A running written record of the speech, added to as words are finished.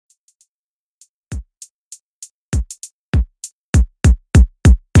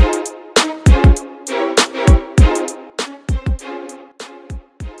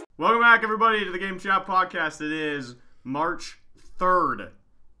Welcome back, everybody, to the Game Chat Podcast. It is March 3rd.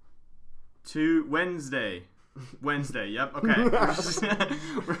 Wednesday. Yep, okay.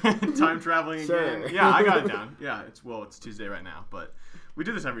 We're time traveling again. Yeah, I got it down. Yeah, it's Tuesday right now, but we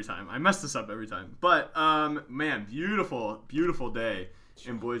do this every time. I mess this up every time. But, man, beautiful, beautiful day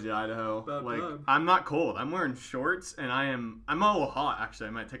in Boise, Idaho. I'm not cold. I'm wearing shorts, and I'm a little hot, actually. I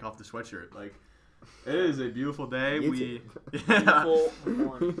might take off the sweatshirt. It is a beautiful day. Beautiful.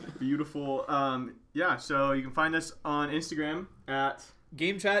 So you can find us on Instagram at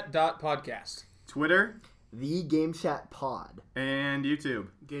GameChat.podcast. Twitter. The Game Chat Pod. And YouTube.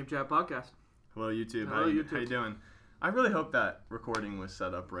 Game Chat Podcast. Hello, YouTube. Hello, How YouTube. you doing? I really hope that recording was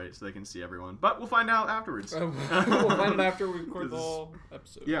set up right so they can see everyone. But we'll find out afterwards. We'll find it after we record the whole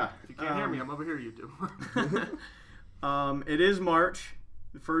episode. Yeah. If you can't hear me, I'm over here, YouTube. It is March.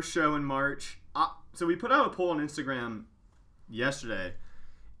 The first show in March. So we put out a poll on Instagram yesterday.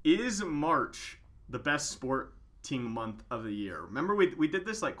 Is March the best sporting month of the year? Remember we did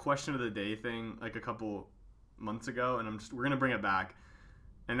this question of the day thing a couple months ago, and we're gonna bring it back.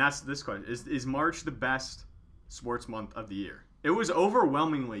 And that's this question: Is March the best sports month of the year? It was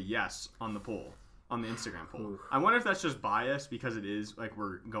overwhelmingly yes on the poll, on the Instagram poll. Oof. I wonder if that's just bias because it is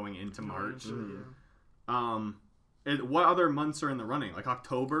we're going into March. What other months are in the running?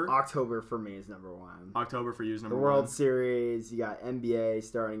 October? October for me is number one. October for you is number one. The World Series, you got NBA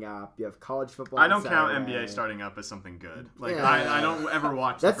starting up, you have college football. I don't count NBA starting up as something good. I don't ever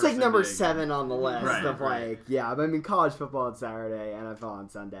watch that's number NBA 7 on the list right. But college football on Saturday, NFL on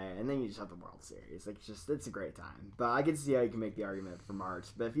Sunday, and then you just have the World Series. It's a great time. But I can see how you can make the argument for March.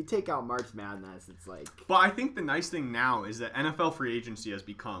 But if you take out March Madness, it's But I think the nice thing now is that NFL free agency has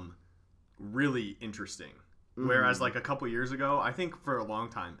become really interesting. Whereas a couple years ago, I think for a long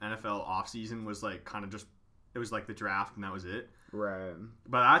time, NFL offseason was kind of just, it was the draft and that was it. Right.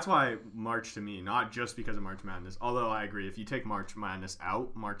 But that's why March to me, not just because of March Madness, although I agree, if you take March Madness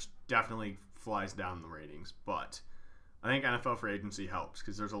out, March definitely flies down the ratings. But I think NFL free agency helps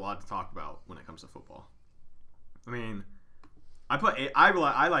because there's a lot to talk about when it comes to football. I mean, I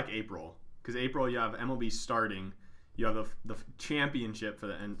like April because April you have MLB starting, you have the championship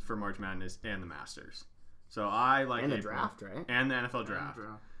for March Madness and the Masters. So I like and the April. draft, right? And the NFL draft.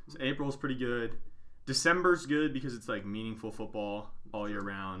 So April's pretty good. December's good because it's meaningful football all year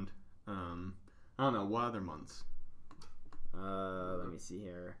round. I don't know, what other months? Let me see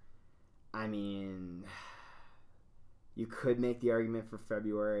here. I mean, you could make the argument for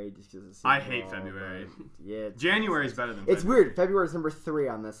February just because I hate February. Yeah, January's better than February. It's weird. February's number 3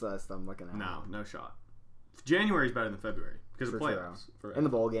 on this list I'm looking at. No shot. January's better than February because of playoffs. And the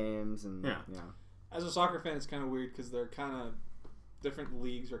bowl games and yeah. As a soccer fan, it's kind of weird because they're kind of different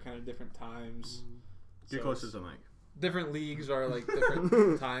leagues are kind of different times. Get closer to the mic. Different leagues are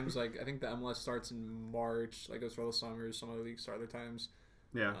different times. I think the MLS starts in March. Goes for all the summers. Some other leagues start other times.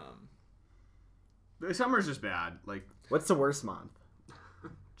 Yeah. The summer's just bad. What's the worst month?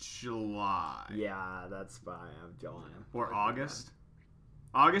 July. Yeah, that's by July. Or August.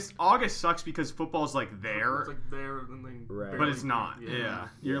 August sucks because football's there. It's there, and right. But it's not. Yeah.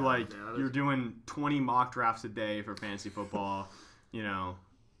 You're doing 20 mock drafts a day for fantasy football.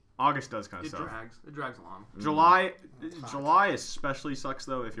 August does kind of suck. It drags along. July especially sucks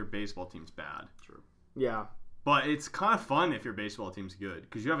though if your baseball team's bad. True. Yeah. But it's kind of fun if your baseball team's good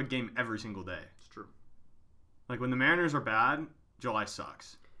because you have a game every single day. It's true. When the Mariners are bad, July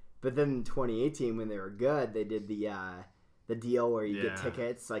sucks. But then in 2018 when they were good, they did the deal where you get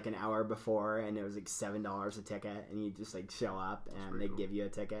tickets an hour before, and it was $7 a ticket, and you just show up and they give you a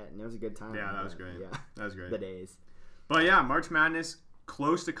ticket, and it was a good time. Yeah, that was great. Yeah, that was great. The days. But yeah, March Madness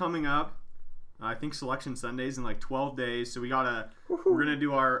close to coming up. I think Selection Sunday's in 12 days, so we're gonna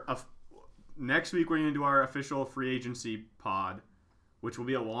do our next week. We're gonna do our official free agency pod, which will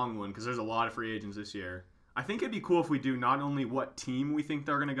be a long one because there's a lot of free agents this year. I think it'd be cool if we do not only what team we think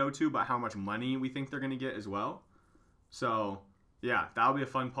they're gonna go to, but how much money we think they're gonna get as well. So, yeah, that'll be a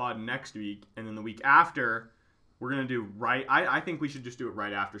fun pod next week. And then the week after, we're going to do I think we should just do it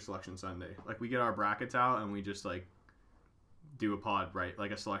right after Selection Sunday. We get our brackets out and we just, do a pod, right?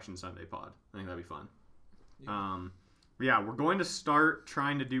 A Selection Sunday pod. I think that'd be fun. Yeah. We're going to start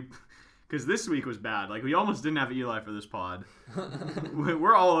trying to do... Because this week was bad. We almost didn't have Eli for this pod.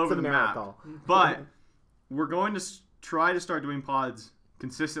 We're all over the map. But we're going to try to start doing pods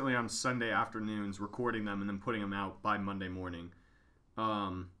consistently on Sunday afternoons, recording them and then putting them out by Monday morning,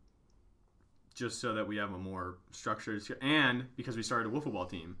 just so that we have a more structured, and because we started a wiffleball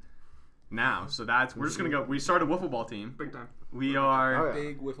team now, so we're just gonna go. We started a wiffleball team, big time. We are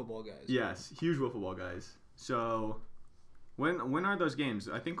big wiffleball guys. Yes, huge wiffleball guys. So When are those games?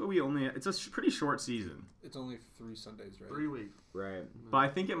 I think it's a pretty short season. It's only 3 Sundays, right? 3 weeks. Right. But I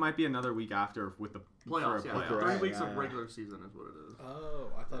think it might be another week after with the Playoffs, for a yeah. playoff. 3 weeks Yeah, of yeah. regular season is what it is.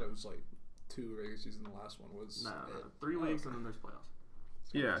 Oh, I thought it was like 2 regular season. The last one was. No. 3 weeks and then there's playoffs.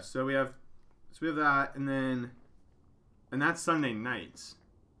 Yeah, so we have that, and that's Sunday nights.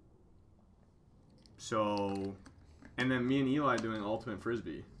 So, and then me and Eli doing ultimate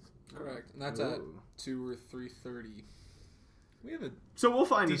frisbee. Correct, and that's at Ooh. 2 or 3:30. We have a So we'll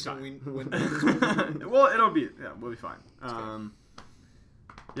find decent time. window. Well, we'll be fine.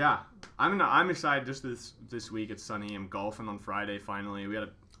 Yeah, I'm excited. Just this week it's sunny. I'm golfing on Friday. Finally, we had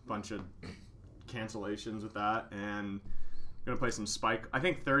a bunch of cancellations with that, and gonna play some spike. I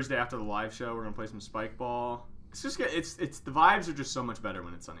think Thursday after the live show we're gonna play some spike ball. It's just it's the vibes are just so much better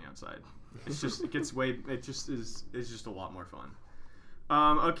when it's sunny outside. It's just it's just a lot more fun.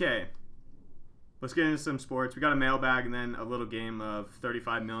 Okay. Let's get into some sports. We got a mailbag and then a little game of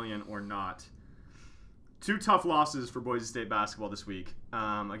 35 million or not. 2 tough losses for Boise State basketball this week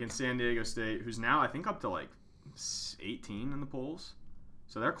against San Diego State, who's now I think up to like 18 in the polls.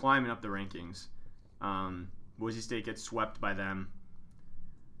 So they're climbing up the rankings. Boise State gets swept by them.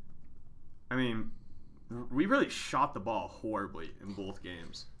 I mean, we really shot the ball horribly in both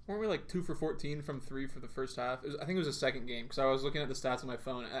games. Weren't we like 2 for 14 from 3 for the first half? I think it was the second game because I was looking at the stats on my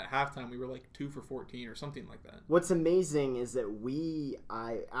phone. At halftime, we were like 2 for 14 or something like that. What's amazing is that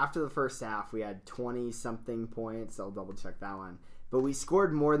after the first half, we had 20-something points. I'll double-check that one. But we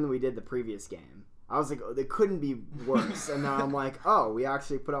scored more than we did the previous game. I was like, oh, they couldn't be worse. And now I'm like, oh, we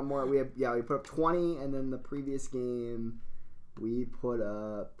actually put up more. We put up 20, and then the previous game, we put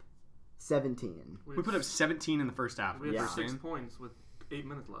up 17. We put up 17 in the first half. We had Yeah. 6 points with 8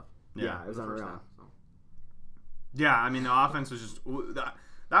 minutes left. Yeah, it was in the first unreal. half, so. Yeah, I mean, the offense was just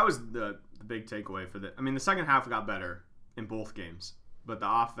that was the big takeaway for the. I mean, the second half got better in both games, but the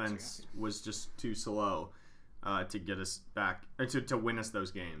offense was just too slow to get us back to win us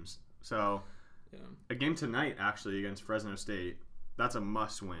those games. So, a game tonight actually against Fresno State, that's a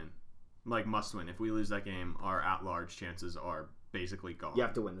must win. Like must win. If we lose that game, our at-large chances are basically gone. You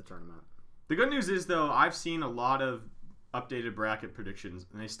have to win the tournament. The good news is though, I've seen a lot of updated bracket predictions,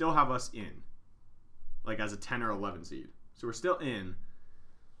 and they still have us in, like as a 10 or 11 seed. So we're still in,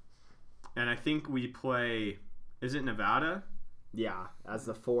 and I think we play. Is it Nevada? Yeah, as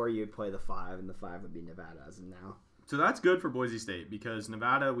the 4, you'd play the 5, and the 5 would be Nevada as of now. So that's good for Boise State because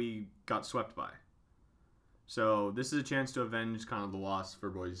Nevada we got swept by. So this is a chance to avenge kind of the loss for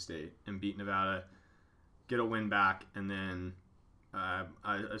Boise State and beat Nevada, get a win back, and then.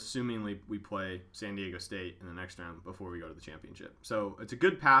 Assumingly we play San Diego State in the next round before we go to the championship. So it's a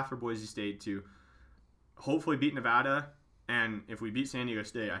good path for Boise State to hopefully beat Nevada, and if we beat San Diego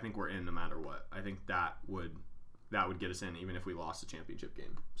State, I think we're in no matter what. I think that would get us in even if we lost the championship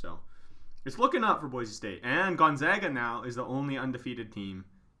game. So it's looking up for Boise State, and Gonzaga now is the only undefeated team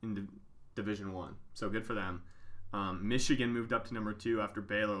in Division I. So good for them. Michigan moved up to number 2 after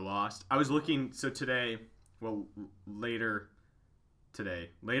Baylor lost. I was looking later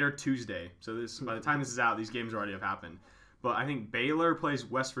Tuesday. So this by the time this is out, these games already have happened. But I think Baylor plays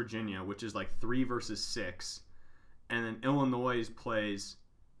West Virginia, which is like 3 versus 6, and then Illinois plays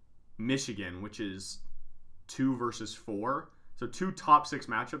Michigan, which is 2 versus 4. So 2 top 6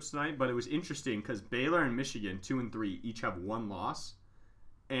 matchups tonight. But it was interesting because Baylor and Michigan, 2 and 3, each have 1 loss,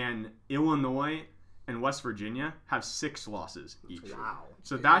 and Illinois and West Virginia have 6 losses each. Wow.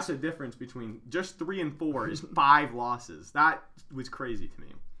 So that's a difference between just 3 and 4 is 5 losses. That was crazy to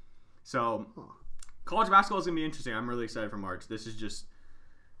me. So college basketball is gonna be interesting. I'm really excited for March. This is just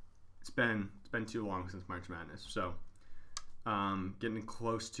it's been too long since March Madness. So getting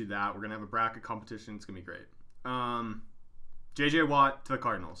close to that. We're gonna have a bracket competition. It's gonna be great. JJ Watt to the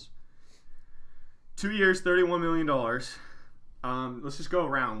Cardinals. 2 years, $31 million. Let's just go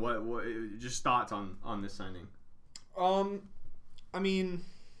around. What just thoughts on this signing? I mean,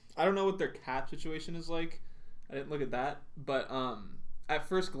 I don't know what their cap situation is like. I didn't look at that, but at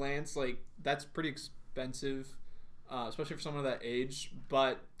first glance, like that's pretty expensive, especially for someone of that age.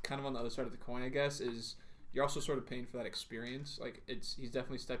 But kind of on the other side of the coin, I guess, is you're also sort of paying for that experience. Like he's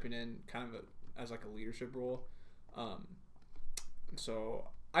definitely stepping in kind of as like a leadership role. So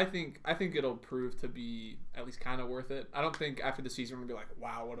I think it'll prove to be at least kind of worth it. I don't think after the season we're gonna be like,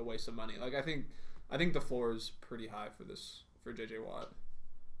 wow, what a waste of money. Like I think the floor is pretty high for JJ Watt.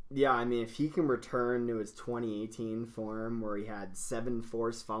 Yeah, I mean, if he can return to his 2018 form where he had 7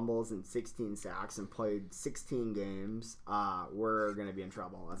 forced fumbles and 16 sacks and played 16 games, we're going to be in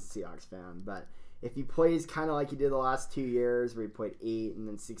trouble as a Seahawks fan. But if he plays kind of like he did the last 2 years where he played 8 and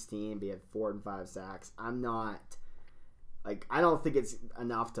then 16, but he had 4 and 5 sacks, I'm not like, I don't think it's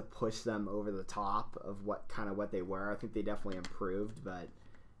enough to push them over the top of what they were. I think they definitely improved, but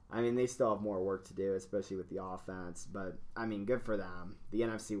I mean, they still have more work to do, especially with the offense. But I mean, good for them. The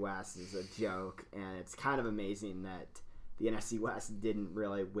NFC West is a joke, and it's kind of amazing that the NFC West didn't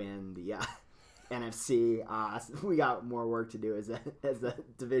really win the NFC. We got more work to do as a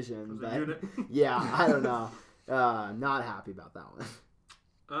division. But yeah, I don't know. Not happy about that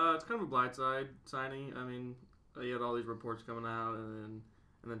one. It's kind of a blindside signing. I mean, you had all these reports coming out, and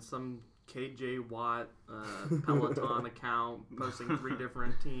then some KJ Watt Peloton account posting 3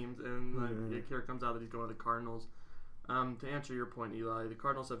 different teams, and here it comes out that he's going to the Cardinals. To answer your point, Eli, the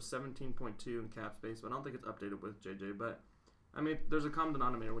Cardinals have 17.2 in cap space, but I don't think it's updated with JJ. But I mean, there's a common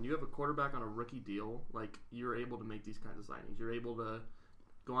denominator. When you have a quarterback on a rookie deal, like, you're able to make these kinds of signings. You're able to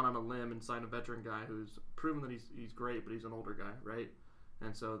go on a limb and sign a veteran guy who's proven that he's great, but he's an older guy, right?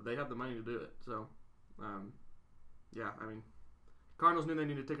 And so they have the money to do it. So, yeah, I mean, Cardinals knew they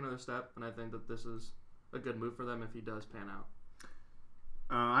needed to take another step, and I think that this is a good move for them if he does pan out.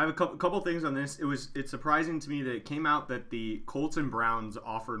 I have a couple things on this. It's surprising to me that it came out that the Colts and Browns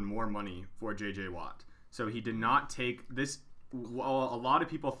offered more money for J.J. Watt. So he did not take this. Well, a lot of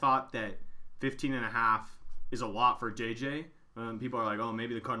people thought that 15.5 is a lot for J.J. People are like, oh,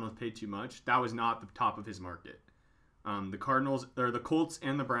 maybe the Cardinals paid too much. That was not the top of his market. The Colts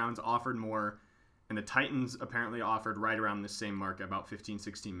and the Browns offered more, and the Titans apparently offered right around the same mark, about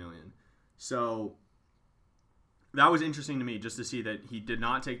 15-16 million. So that was interesting to me, just to see that he did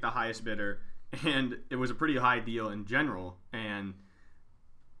not take the highest bidder, and it was a pretty high deal in general. And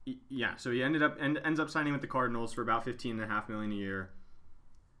yeah, so he ends up signing with the Cardinals for about $15.5 million a year.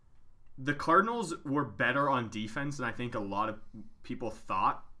 The Cardinals were better on defense than I think a lot of people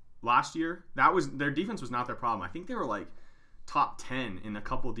thought last year. Their defense was not their problem. I think they were like top 10 in a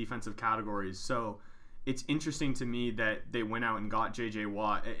couple defensive categories. So it's interesting to me that they went out and got J.J.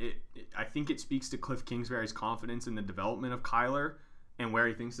 Watt. I think it speaks to Cliff Kingsbury's confidence in the development of Kyler and where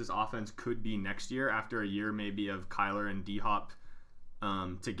he thinks this offense could be next year after a year maybe of Kyler and D-Hop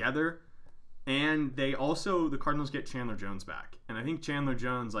together. And the Cardinals get Chandler Jones back. And I think Chandler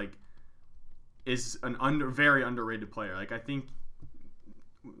Jones is an very underrated player. I think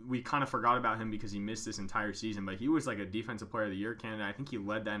we kind of forgot about him because he missed this entire season, but he was like a defensive player of the year candidate. I think he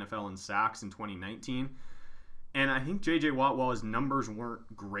led the NFL in sacks in 2019. And I think J.J. Watt, while his numbers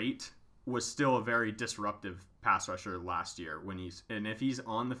weren't great, was still a very disruptive pass rusher last year. And if he's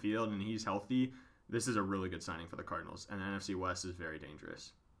on the field and he's healthy, this is a really good signing for the Cardinals. And the NFC West is very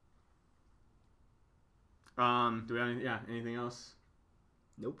dangerous. Do we have anything else?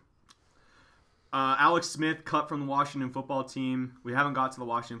 Nope. Alex Smith cut from the Washington football team. We haven't got to the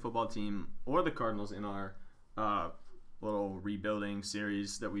Washington football team or the Cardinals in our little rebuilding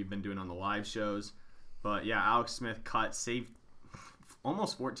series that we've been doing on the live shows. But yeah, Alex Smith cut, saved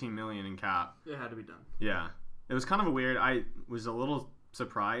almost $14 million in cap. It had to be done. Yeah. It was kind of weird. I was a little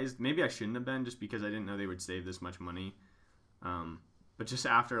surprised. Maybe I shouldn't have been, just because I didn't know they would save this much money. But just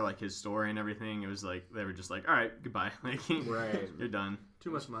after his story and everything, it was like they were just like, all right, goodbye. Right. You're done. Too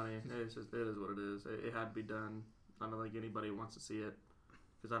much money. It is what it is. It had to be done. I don't think anybody wants to see it,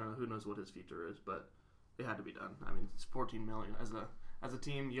 because I don't know, who knows what his future is, but it had to be done. I mean, it's $14 million as a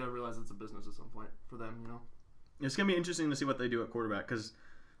team. You gotta realize it's a business at some point for them. It's gonna be interesting to see what they do at quarterback, because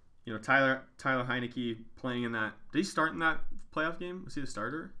Tyler Heineke playing in that. Did he start in that playoff game? Was he the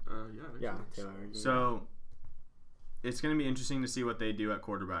starter? Yeah. Taylor. So it's going to be interesting to see what they do at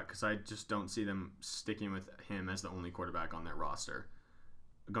quarterback, because I just don't see them sticking with him as the only quarterback on their roster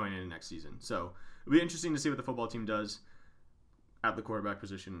going into next season. So it'll be interesting to see what the football team does at the quarterback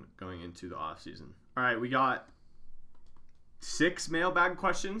position going into the offseason. All right, we got 6 mailbag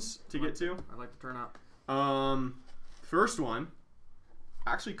questions to get to. I'd like to turn up. First one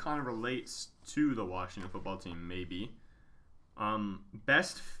actually kind of relates to the Washington football team, maybe.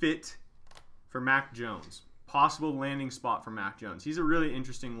 Best fit for Mac Jones. Possible landing spot for Mac Jones. He's a really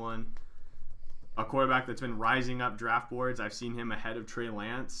interesting one. A quarterback that's been rising up draft boards. I've seen him ahead of Trey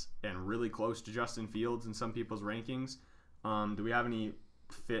Lance and really close to Justin Fields in some people's rankings. Do we have any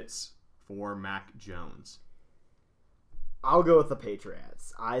fits for Mac Jones? I'll go with the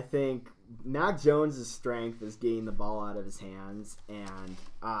Patriots. I think Mac Jones' strength is getting the ball out of his hands, and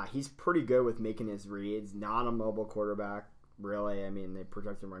he's pretty good with making his reads. Not a mobile quarterback, really. I mean, they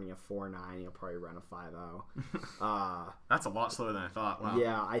project him running a 4.9. He'll probably run a 5.0. That's a lot slower than I thought. Wow.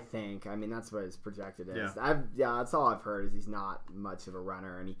 Yeah, I think. I mean, that's what his projected is. Yeah. That's all I've heard is he's not much of a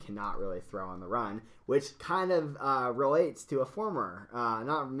runner, and he cannot really throw on the run, which kind of relates to a former.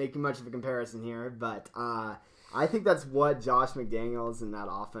 Not making much of a comparison here, but I think that's what Josh McDaniels and that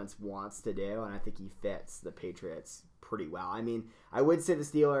offense wants to do, and I think he fits the Patriots pretty well. I mean, I would say the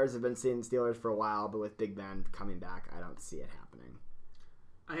Steelers have been seeing the Steelers for a while, but with Big Ben coming back, I don't see it happening.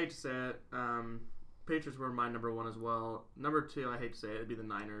 I hate to say it. Patriots were my number 1 as well. Number 2, I hate to say it, it'd be the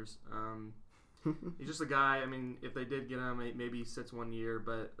Niners. He's just a guy. I mean, if they did get him, maybe he sits 1 year,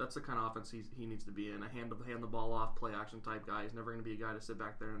 but that's the kind of offense he needs to be in. A hand the ball off, play action type guy. He's never going to be a guy to sit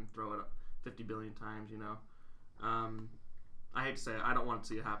back there and throw it 50 billion times. I hate to say it. I don't want to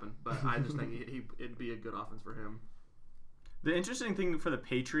see it happen, but I just think it'd be a good offense for him. The interesting thing for the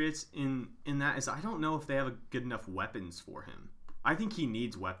Patriots in that is I don't know if they have good enough weapons for him. I think he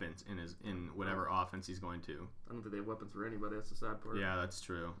needs weapons in whatever offense he's going to. I don't think they have weapons for anybody. That's the sad part. Yeah, that's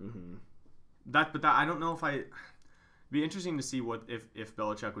true. Mm-hmm. But I don't know if it'd be interesting to see what if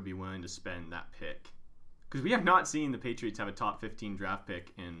Belichick would be willing to spend that pick, because we have not seen the Patriots have a top 15 draft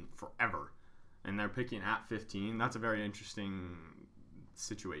pick in forever, and they're picking at 15. That's a very interesting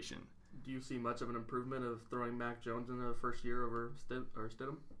situation. Do you see much of an improvement of throwing Mac Jones in the first year over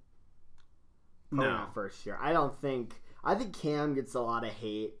Stidham? Probably not first year. I think Cam gets a lot of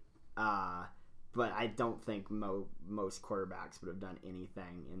hate, but I don't think most quarterbacks would have done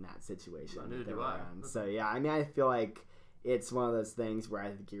anything in that situation. Neither do I. So, yeah, I mean, I feel like it's one of those things where I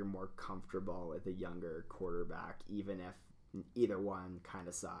think you're more comfortable with a younger quarterback, even if either one kind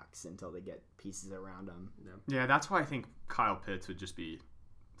of sucks until they get pieces around them. Yeah, that's why I think Kyle Pitts would just be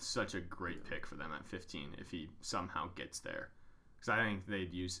such a great pick for them at 15 if he somehow gets there. Because I think they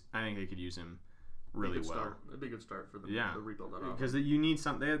could use him really well. It'd be a good start for them to rebuild that offense. Because you need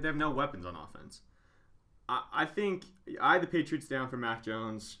something. They have no weapons on offense. I think I had the Patriots down for Mac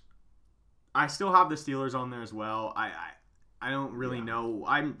Jones. I still have the Steelers on there as well. I don't really know.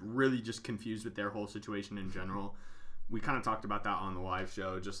 I'm really just confused with their whole situation in general. We kind of talked about that on the live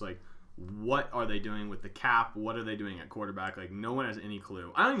show. Just like, what are they doing with the cap? What are they doing at quarterback? Like, no one has any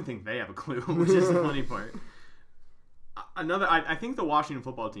clue. I don't even think they have a clue, which is the funny part. I think the Washington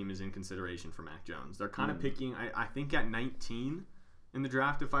football team is in consideration for Mac Jones. They're kind of picking, I think, at 19 in the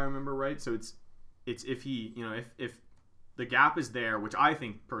draft, if I remember right. So it's if he, if the gap is there, which I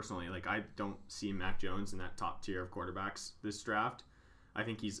think personally, like, I don't see Mac Jones in that top tier of quarterbacks this draft. I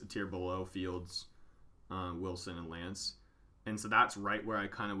think he's a tier below Fields, Wilson, and Lance. And so that's right where I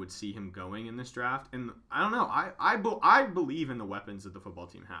kind of would see him going in this draft. And I don't know. I believe in the weapons that the football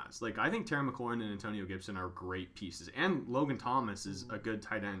team has. Like, I think Terry McLaurin and Antonio Gibson are great pieces. And Logan Thomas is a good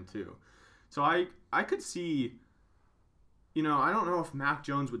tight end, too. So I could see, I don't know if Mac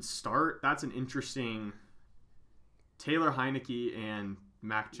Jones would start. That's an interesting... Taylor Heineke and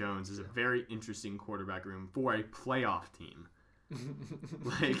Mac Jones is a very interesting quarterback room for a playoff team.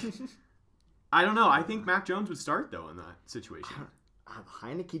 Like... I don't know. I think Mac Jones would start, though, in that situation.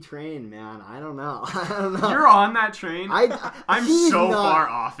 Heineke train, man. I don't know. You're on that train? I'm so far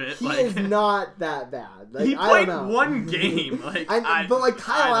off it. He is not that bad. Like, he played one game. But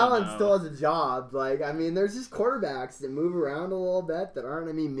Kyle Allen still has a job. Like, I mean, there's just quarterbacks that move around a little bit that aren't,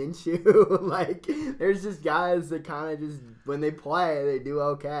 Minshew. Like, there's just guys that kind of just, when they play, they do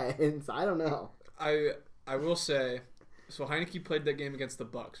okay. And so I don't know. I will say, so Heineke played that game against the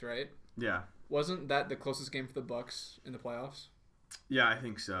Bucs, right? Yeah. Wasn't that the closest game for the Bucs in the playoffs? Yeah, I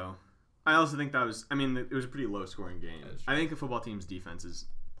think so. I also think that was. It was a pretty low-scoring game. I think a football team's defense is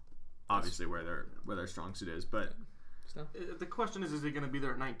obviously where their strong suit is, but the question is he going to be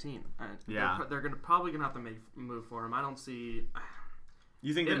there at 19? Yeah, they're probably going to have to make a move for him. I don't see.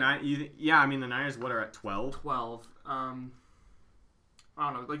 You think the Niners are at 12? 12. I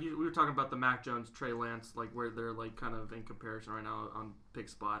don't know. Like we were talking about the Mac Jones, Trey Lance, like where they're like kind of in comparison right now on pick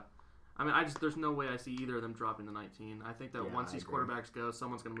spot. There's no way I see either of them dropping to 19. I think that once these quarterbacks go,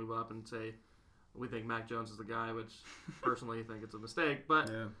 someone's going to move up and say, we think Mac Jones is the guy, which personally think it's a mistake.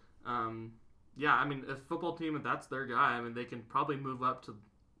 But, a football team, if that's their guy, they can probably move up to,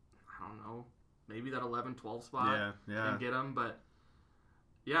 I don't know, maybe that 11, 12 spot and get him. But,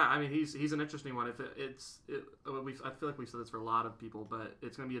 he's an interesting one. I feel like we've said this for a lot of people, but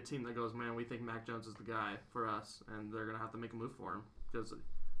it's going to be a team that goes, man, we think Mac Jones is the guy for us, and they're going to have to make a move for him because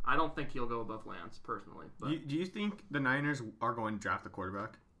I don't think he'll go above Lance, personally. But do you think the Niners are going to draft a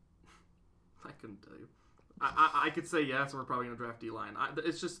quarterback? I couldn't tell you. I could say yes, and we're probably going to draft D-line.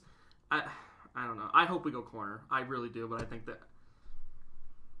 It's just, I don't know. I hope we go corner. I really do, but I think that...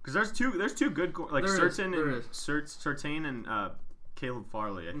 Because there's two good... Like, Surtain and Caleb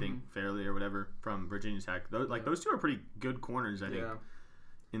Farley, I think, Fairley or whatever, from Virginia Tech. Those two are pretty good corners, I think,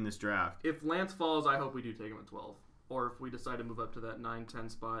 in this draft. If Lance falls, I hope we do take him at 12. Or if we decide to move up to that 9, 10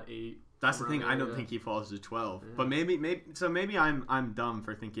 spot, 8. That's the thing. I don't think he falls to 12. Yeah. But maybe I'm dumb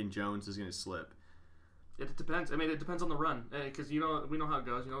for thinking Jones is going to slip. It depends. I mean, it depends on the run, because we know how it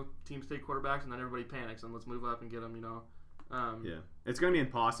goes. Teams take quarterbacks and then everybody panics and let's move up and get them. Yeah, it's gonna be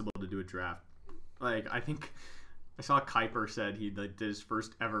impossible to do a draft. Like, I think I saw Kuiper said he did his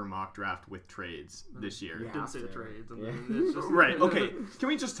first ever mock draft with trades this year. He didn't say the trades. And Yeah. then it's just, Right. Okay. Can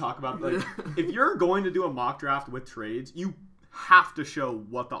we just talk about, like, if you're going to do a mock draft with trades, you have to show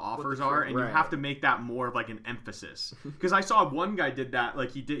what the offers are, and you have to make that more of like an emphasis. Because I saw one guy did that,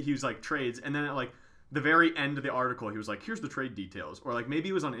 like he was like trades, and then at like the very end of the article, he was like, here's the trade details, or like maybe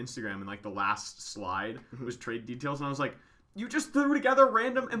it was on Instagram and like the last slide was trade details, and I was like, you just threw together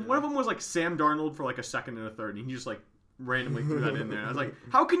random, and one of them was like Sam Darnold for like a second and a third, and he just like randomly threw that in there. And I was like,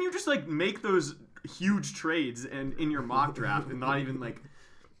 how can you just like make those huge trades and in your mock draft and not even like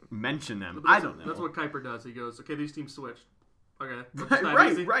mention them? I don't know. That's what Kuiper does. He goes, okay, these teams switched. Okay,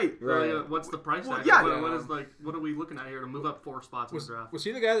 Right. What's the price tag? Yeah. What are we looking at here to move up 4 spots in the draft? Was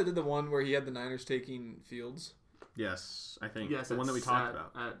he the guy that did the one where he had the Niners taking Fields? Yes, I think Yes, the one that we talked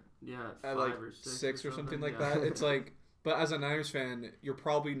about. At 5 like or 6 or something like yeah. that. It's like, but as a Niners fan, you're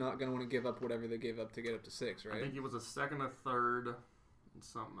probably not going to want to give up whatever they gave up to get up to 6, right? I think it was a second, a third, and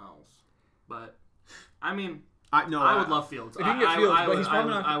something else. But I mean, I would love Fields. If you can get Fields, but he's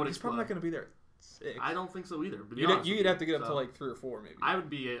probably not going to be there. 6. I don't think so either. You'd have to get up to like 3 or 4, maybe. I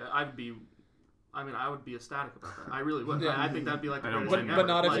would be ecstatic about that. I really would. Yeah. I think that'd be like the I don't greatest blame thing you. ever.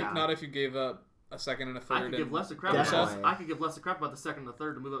 But not if you gave up a second and a third. I could give less a crap. I could give less a crap about the second and the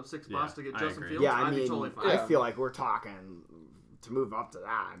third to move up 6 spots to get I Justin agree. Fields. Yeah, I'd be totally fine. I feel like we're talking to move up to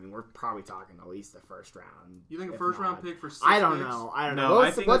that. I mean, we're probably talking at least the first round. You think a if first round not. pick for 6 I don't picks? know. No,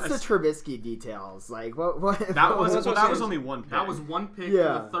 What's I think the Trubisky details? Like what? That was That's what that I'm was saying. only one pick. That was one pick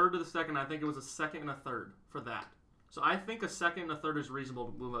Yeah. from the third to the second. I think it was a second and a third for that. So I think a second and a third is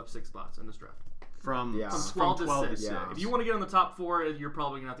reasonable to move up 6 spots in this draft. from Yeah. From 12 to 6. Yeah. If you want to get in the top 4, you're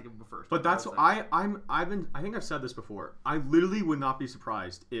probably gonna have to give them a first. But that's I think I've said this before. I literally would not be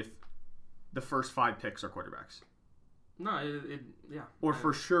surprised if the first 5 picks are quarterbacks. No, yeah. Or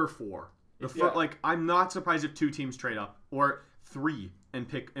for sure 4. Yeah. Like, I'm not surprised if 2 teams trade up, or 3 and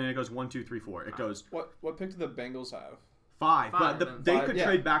it goes 1, 2, 3, 4. It goes What pick do the Bengals have? 5. Five, But then they could yeah.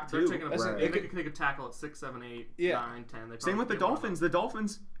 trade back They're too. taking a Right. they could tackle at 6, 7, 8, Yeah. 9, 10. They Same with the probably Dolphins. The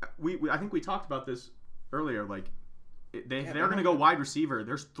Dolphins, I think we talked about this earlier. Like, they're they going to go wide receiver.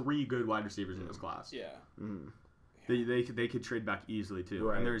 There's 3 good wide receivers in this class. Yeah. They could trade back easily too.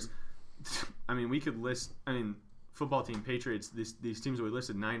 Right. And there's, I mean, we could list. I mean, football team, Patriots, these teams that we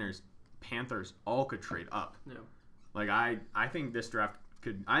listed, Niners, Panthers, all could trade up. Yeah. Like I think this draft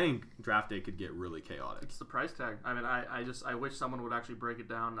could. I think draft day could get really chaotic. It's the price tag. I mean, I wish someone would actually break it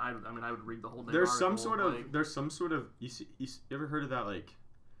down. I mean, I would read the whole thing. There's some sort of you ever heard of that, like,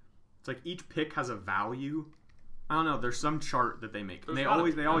 it's like each pick has a value. I don't know. There's some chart that they make. And they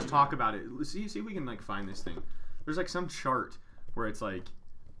always talk about it. See if we can like find this thing. There's like some chart where it's like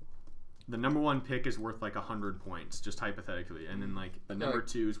the number 1 pick is worth like 100 points, just hypothetically, and then like the number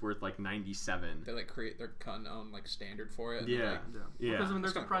 2 is worth like 97. They like create their own like standard for it. Yeah. Yeah. Because I mean,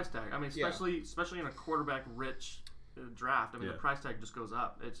 there's a kinda price tag. I mean, especially in a quarterback-rich draft. I mean, the price tag just goes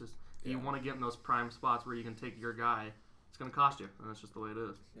up. It's just you want to get in those prime spots where you can take your guy. It's going to cost you, and that's just the way it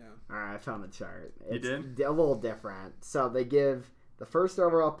is. Yeah. All right, I found the chart. You It's did? a little different. So they give the first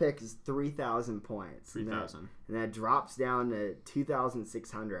overall pick is 3,000 points. 3,000. And that drops down to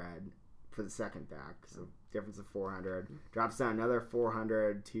 2,600 for the second back. So difference of 400. Drops down another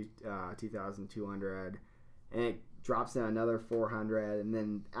 400 to 2,200. And it drops down another 400. And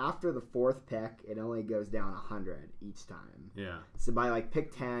then after the 4th pick, it only goes down 100 each time. Yeah. So by like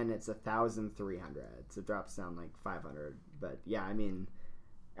pick 10, it's 1,300. So it drops down like 500. But yeah, I mean,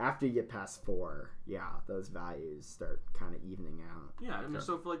 after you get past 4, those values start kind of evening out. Yeah, I mean,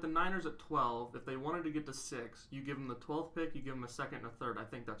 so for like the Niners at 12, if they wanted to get to 6, you give them the 12th pick, you give them a second and a third. I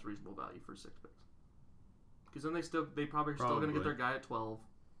think that's reasonable value for 6 picks. Because then they probably are still going to get their guy at 12,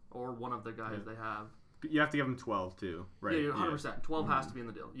 or one of the guys they have. You have to give them 12 too, right? Yeah, 100%. 12 has to be in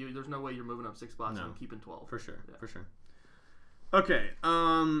the deal. There's no way you're moving up 6 spots and keeping 12. For sure. Yeah. For sure. Okay.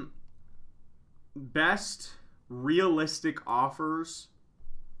 Best realistic offers,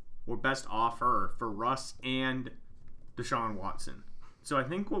 or best offer for Russ and Deshaun Watson. So I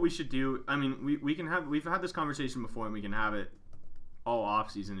think what we should do, I mean, we've had this conversation before, and we can have it all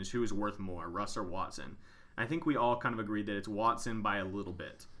offseason, is who is worth more, Russ or Watson. I think we all kind of agreed that it's Watson by a little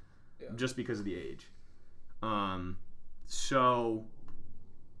bit, just because of the age. So,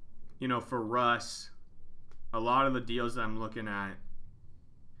 for Russ, a lot of the deals that I'm looking at,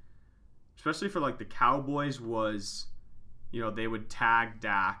 especially for like the Cowboys, was, they would tag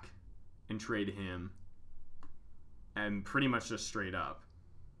Dak and trade him, and pretty much just straight up.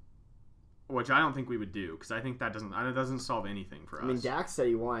 which I don't think we would do because I think that doesn't solve anything for us. I mean, Dak said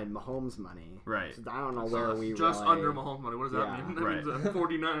he wanted Mahomes money. Right. So I don't know where we just really... under Mahomes money. What does that mean? That Right. means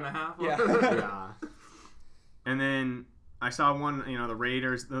 49.5. Yeah. And then I saw one, the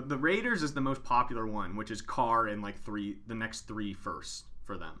Raiders. The Raiders is the most popular one, which is Carr and like the next 3 firsts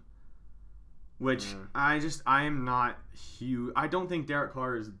for them. Which I am not huge. I don't think Derek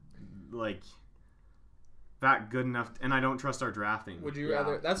Carr is like that good enough, and I don't trust our drafting. Would you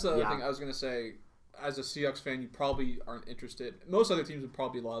rather? That's the other thing I was gonna say. As a Seahawks fan, you probably aren't interested. Most other teams would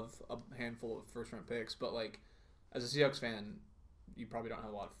probably love a handful of first-round picks, but like as a Seahawks fan, you probably don't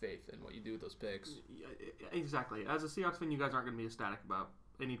have a lot of faith in what you do with those picks. Yeah, exactly. As a Seahawks fan, you guys aren't going to be ecstatic about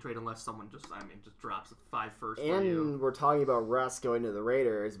any trade unless someone just drops 5 firsts for you. And we're talking about Russ going to the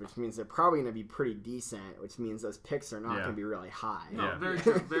Raiders, which means they're probably going to be pretty decent, which means those picks are not going to be really high. No, very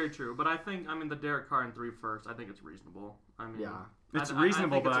true, very true. But I think, the Derek Carr and 3 firsts, I think it's reasonable. It's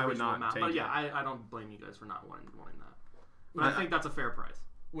reasonable, I but I would not take it. But yeah, I don't blame you guys for not wanting that. But I think that's a fair price.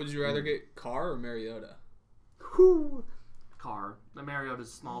 Would you rather get Carr or Mariota? Whew. Carr. The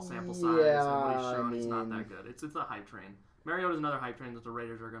Mariota's small sample size, and what he's shown, it's not that good. It's a hype train. Mariota's another hype train that the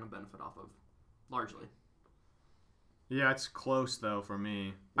Raiders are going to benefit off of, largely. Yeah, it's close, though, for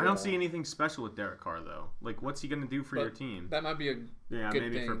me. I don't see anything special with Derek Carr, though. Like, what's he going to do for your team? That might be a good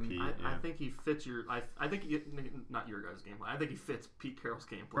maybe thing. for Pete. I think he fits your... I think not your guys' game plan. I think he fits Pete Carroll's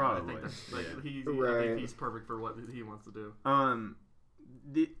game plan. Probably. I think that's, I think he's perfect for what he wants to do.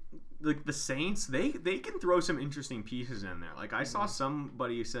 The Saints, they can throw some interesting pieces in there. Like, I saw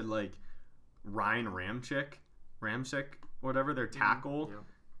somebody who said, like, Ryan Ramczyk, whatever, their tackle,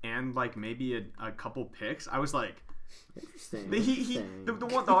 and, like, maybe a couple picks. I was like... Interesting.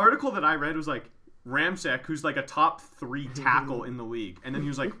 The article that I read was like Ramczyk, who's like a top 3 tackle in the league, and then he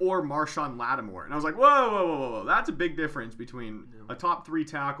was like, or Marshawn Lattimore, and I was like, whoa, that's a big difference between a top 3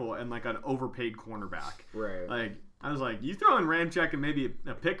 tackle and like an overpaid cornerback. Right. Like I was like, you throw in Ramczyk and maybe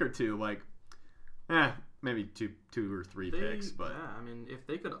a pick or two, like, maybe two or 3 picks, but if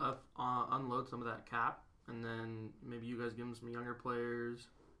they could unload some of that cap, and then maybe you guys give them some younger players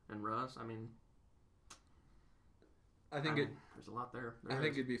and Russ. I think there's a lot there. I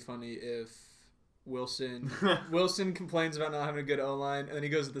think it'd be funny if Wilson complains about not having a good O-line, and then he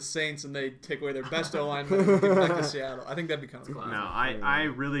goes to the Saints and they take away their best O-line and give it back to Seattle. I think that'd be kind of classic. No, I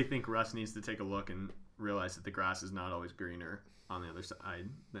really think Russ needs to take a look and realize that the grass is not always greener on the other side.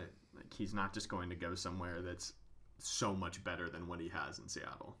 That he's not just going to go somewhere that's so much better than what he has in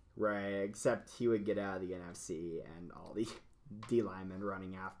Seattle. Right, except he would get out of the NFC and all the D linemen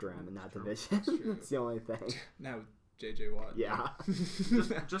running after him in that division. That's the only thing. Now J.J. Watt. Yeah.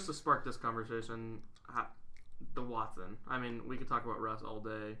 just to spark this conversation, the Watson. We could talk about Russ all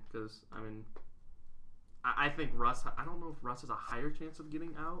day because, I think Russ, I don't know if Russ has a higher chance of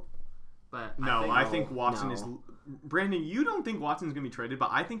getting out, but I think Watson is... Brandon, you don't think Watson's going to be traded, but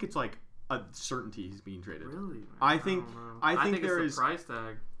I think it's like a certainty he's being traded. Really? I think there it's is... the price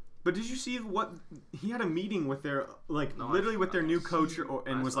tag. But did you see what... He had a meeting with their... with their new coach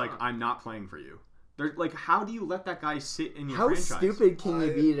and was like, I'm not playing for you. Like, how do you let that guy sit in your franchise? How stupid can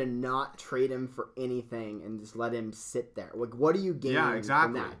you be to not trade him for anything and just let him sit there? Like, what do you gain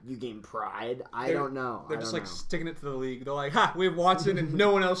from that? You gain pride? I don't know. They're just sticking it to the league. They're like, we have Watson and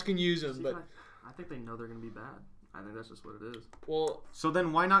no one else can use him. But I think they know they're going to be bad. I think that's just what it is. Well, so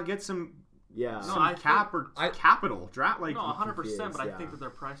then why not get some... Yeah. capital draft? Like, no, 100%. But I think that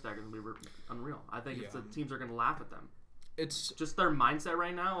their price tag is going to be unreal. I think the teams are going to laugh at them. It's just their mindset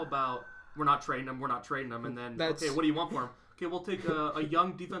right now about... We're not trading them, and then, okay, what do you want for him? Okay, we'll take a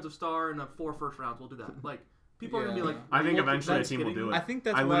young defensive star and 4 first rounds. We'll do that. Like, people are going to be like... I think eventually a team will do it.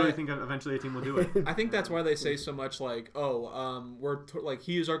 I literally think eventually a team will do it. I think that's why they say so much like,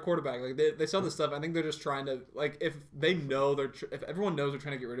 he is our quarterback. Like, they sell this stuff. I think they're just trying to, like, if they know if everyone knows they're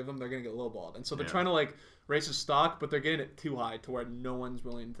trying to get rid of him, they're going to get lowballed. And so they're trying to, like, raise his stock, but they're getting it too high to where no one's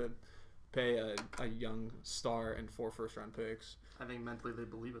willing to pay a young star and 4 first-round picks. I think mentally they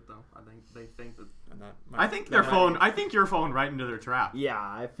believe it though. I think they think that. I think you're falling right into their trap. Yeah,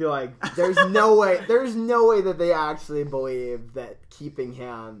 I feel like there's no way that they actually believe that keeping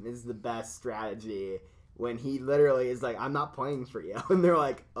him is the best strategy when he literally is like, I'm not playing for you, and they're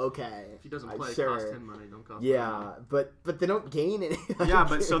like, okay. If he doesn't play, it costs him money. Don't cost. Yeah, but they don't gain it. Yeah,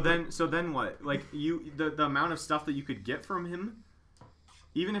 but so then what? Like the amount of stuff that you could get from him.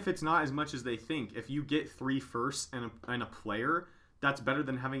 Even if it's not as much as they think, if you get 3 firsts and a player, that's better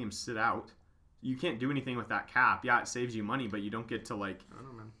than having him sit out. You can't do anything with that cap. Yeah, it saves you money, but you don't get to, like... I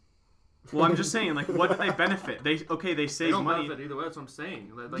don't know, man. Well, I'm just saying, like, what do they benefit? They They save don't money. benefit either way. That's what I'm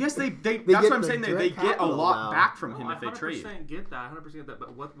saying. Like, Yes, they that's get what I'm the saying. They direct get a capital lot now. back from him No, if they trade. 100% get that. 100% get that.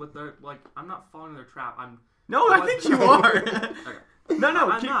 But what they're like, I'm not falling in their trap. No, I think you are. Okay. No,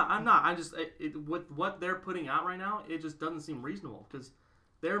 I'm not. I just with what they're putting out right now, it just doesn't seem reasonable because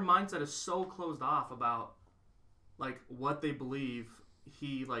their mindset is so closed off about like what they believe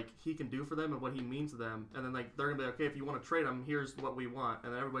he can do for them and what he means to them, and then like they're gonna be like, okay, if you want to trade him, here's what we want,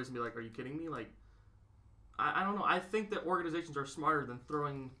 and then everybody's gonna be like, are you kidding me? Like, I don't know. I think that organizations are smarter than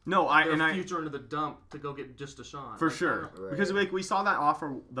throwing their future into the dump to go get just Deshaun. For like, sure, because like we saw that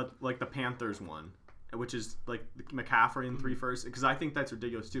offer the Panthers one, which is like McCaffrey and 3 firsts, because I think that's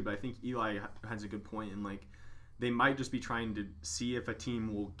ridiculous too. But I think Eli has a good point, and like they might just be trying to see if a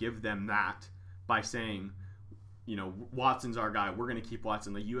team will give them that by saying, you know, Watson's our guy. We're gonna keep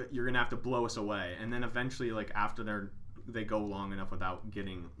Watson. Like you're gonna have to blow us away, and then eventually, like after they go long enough without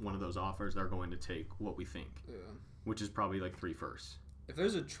getting one of those offers, they're going to take what we think, which is probably like 3 firsts. If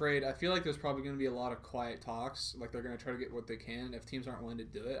there's a trade, I feel like there's probably going to be a lot of quiet talks. Like they're going to try to get what they can. If teams aren't willing to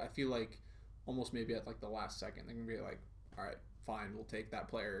do it, I feel like almost maybe at like the last second they're going to be like, all right, fine, we'll take that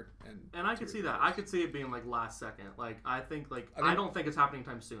player. And I could see that. I could see it being like last second. Like I don't think it's happening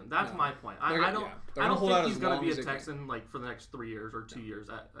anytime soon. That's my point. I don't think he's going to be a Texan like for the next 3 years or 2 years.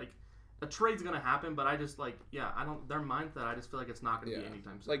 Like a trade's going to happen, but I just like their mindset. I just feel like it's not going to be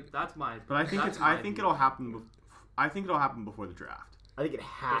anytime soon. Like that's my. But I think it'll happen. I think it'll happen before the draft. I think it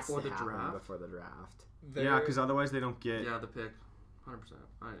has to happen before the draft. Yeah, because otherwise they don't get. Yeah, the pick, 100%.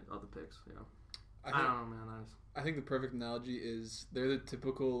 Other picks. Yeah. I don't know, man. I think the perfect analogy is they're the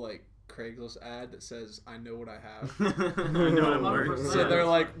typical like Craigslist ad that says, "I know what I have." I know what I'm worth. So they're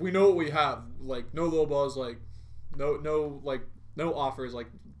like, "We know what we have." Like no low balls. Like no offers. Like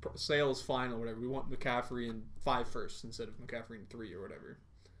sales final, whatever. We want McCaffrey and 5 firsts instead of McCaffrey and 3 or whatever.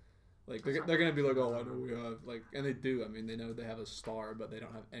 Like they're gonna be like, oh, I know we have like, and they do. I mean, they know they have a star, but they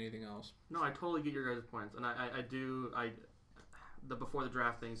don't have anything else. No, I totally get your guys' points, and I do. The before the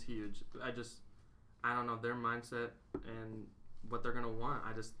draft thing's huge. I don't know their mindset and what they're gonna want.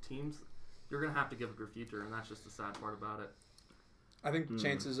 Teams, you're gonna have to give up your future, and that's just the sad part about it. I think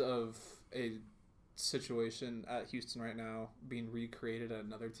chances of a situation at Houston right now being recreated at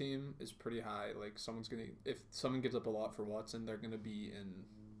another team is pretty high. Like if someone gives up a lot for Watson, they're gonna be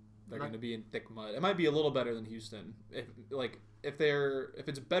in thick mud. It might be a little better than Houston. If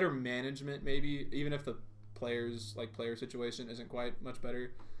it's better management, maybe even if the player situation isn't quite much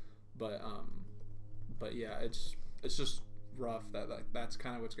better, but yeah, it's just rough that that's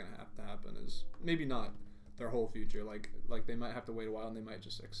kind of what's gonna have to happen. Is maybe not their whole future. Like they might have to wait a while and they might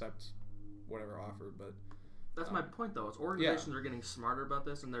just accept whatever offer. But that's my point though. Is organizations are getting smarter about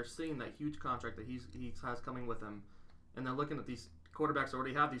this, and they're seeing that huge contract that he has coming with him, and they're looking at these quarterbacks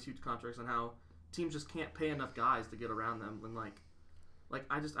already have these huge contracts and how teams just can't pay enough guys to get around them. And like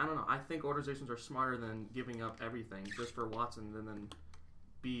I don't know. I think organizations are smarter than giving up everything just for Watson and then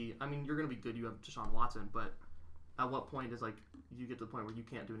you're going to be good. You have Deshaun Watson, but at what point is like you get to the point where you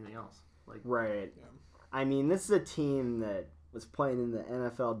can't do anything else? Like right. Yeah. I mean, this is a team that was playing in the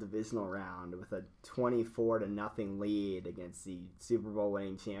NFL divisional round with a 24-0 lead against the Super Bowl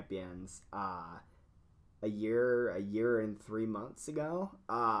winning champions. A year and 3 months ago.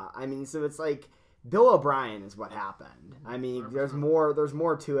 I mean, so it's like Bill O'Brien is what happened. I mean, 100%. there's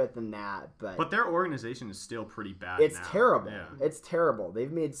more to it than that, but their organization is still pretty bad. It's now. terrible. Yeah. It's terrible.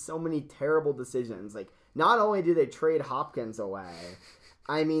 They've made so many terrible decisions. Like, not only do they trade Hopkins away,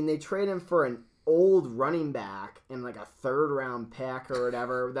 I mean, they trade him for an old running back and like a 3rd round pick or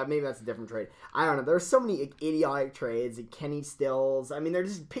whatever. Maybe that's a different trade. I don't know. There's so many idiotic trades. Like Kenny Stills. I mean, they're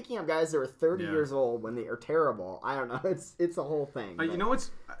just picking up guys that are 30 years old when they are terrible. I don't know. It's a whole thing. You know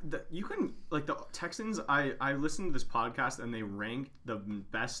what's you can like the Texans. I listened to this podcast and they ranked the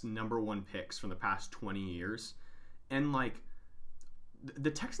best number 1 picks from the past 20 years, and like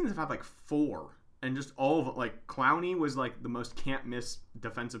the Texans have had like 4. And just all of it, like Clowney was like the most can't miss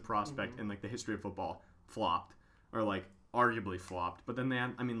defensive prospect in like the history of football. Flopped, or like arguably flopped. But then they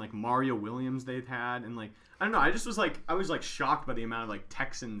had, like Mario Williams they've had, and like I don't know. I was like shocked by the amount of like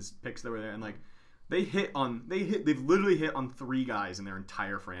Texans picks that were there, and like they've literally hit on 3 guys in their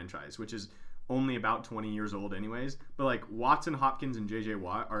entire franchise, which is only about 20 years old anyways. But like Watson, Hopkins, and JJ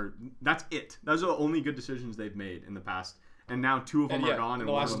Watt that's it. Those are the only good decisions they've made in the past. And now 2 of them are gone, and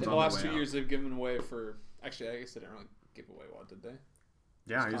one of them's on the way the last 2 out. years they've given away for. Actually, I guess they didn't really give away what, did they?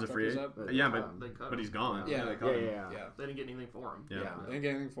 Yeah, His he's a contract free was agent. up. Yeah, They cut but him. he's gone. Yeah. they cut him. Yeah. They didn't get anything for him. Yeah. They didn't get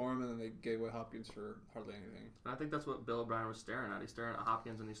anything for him, and then they gave away Hopkins for hardly anything. And I think that's what Bill O'Brien was staring at. He's staring at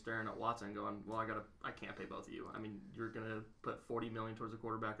Hopkins and he's staring at Watson, going, "Well, I can't pay both of you. I mean, you're gonna put $40 million towards the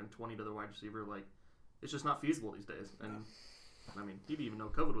quarterback and 20 to the wide receiver. Like, it's just not feasible these days." And I mean, he didn't even know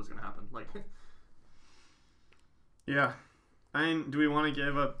COVID was gonna happen. Like, yeah. I mean, do we want to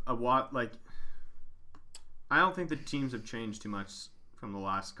give a Watt like? I don't think the teams have changed too much from the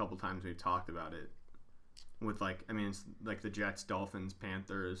last couple times we've talked about it. With like, I mean, it's like the Jets, Dolphins,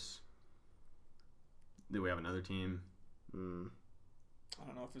 Panthers. Do we have another team? I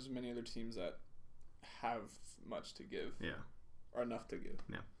don't know if there's many other teams that have much to give. Yeah. Or enough to give.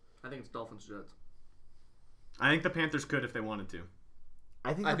 Yeah. I think it's Dolphins Jets. I think the Panthers could if they wanted to.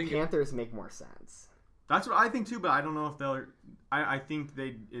 I think the Panthers make more sense. That's what I think too, but I don't know if they'll. I think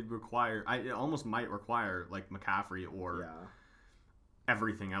it almost might require like McCaffrey or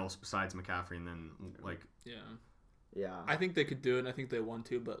everything else besides McCaffrey, and then like yeah. I think they could do it, and I think they want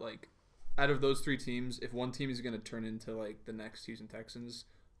to, but like out of those three teams, if one team is going to turn into like the next Houston Texans,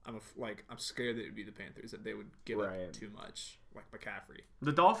 I'm scared that it would be the Panthers, that they would give up too much, like McCaffrey.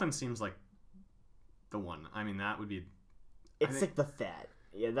 The Dolphins seems like the one. I mean, that would be. It's like the Fed.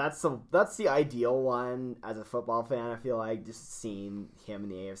 Yeah, that's the ideal one as a football fan. I feel like just seeing him in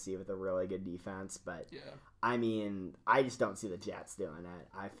the AFC with a really good defense, but I mean, I just don't see the Jets doing it.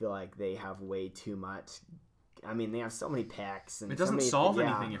 I feel like they have way too much. I mean, they have so many picks, and it doesn't solve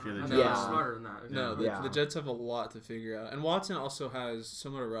anything if you're the Jets. No, smarter than that. No, the Jets have a lot to figure out, and Watson also has,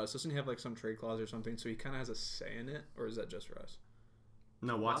 similar to Russ, doesn't he have like some trade clause or something? So he kind of has a say in it, or is that just Russ?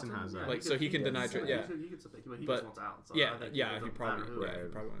 No, Watson has that. Like, so he can deny trade. Yeah, he just wants out. So he probably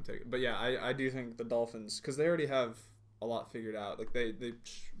want to take it. But yeah, I do think the Dolphins, because they already have a lot figured out. Like they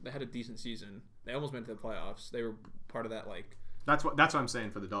had a decent season. They almost made it to the playoffs. They were part of that like. That's what I'm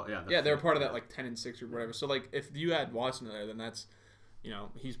saying for the Dolphins. Yeah, they were part of that like 10-6 or whatever. So like if you add Watson there, then that's,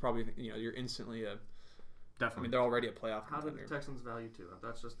 he's probably you're instantly a. Definitely. I mean, they're already a playoff How contender. did the Texans value to it?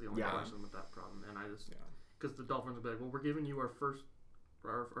 That's just the only question with that problem. And I just because the Dolphins will be like, well, we're giving you our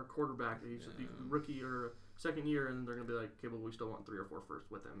quarterback, he's a rookie or second year, and they're gonna be like, okay, well, we still want 3 or 4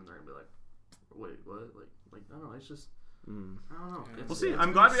 first with him, and they're gonna be like, wait, what? Like I don't know. It's just I don't know. We'll see.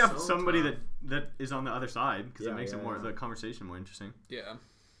 I'm glad we have somebody that is on the other side because it makes it more the conversation more interesting. Yeah.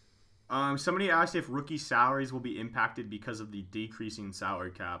 Somebody asked if rookie salaries will be impacted because of the decreasing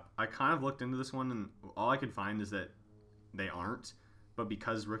salary cap. I kind of looked into this one, and all I could find is that they aren't. But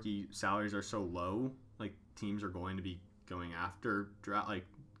because rookie salaries are so low, like teams are going to be going after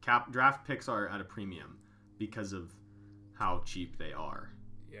draft picks are at a premium because of how cheap they are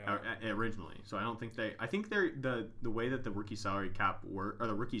originally. So I don't think I think they're the way that the rookie salary cap work or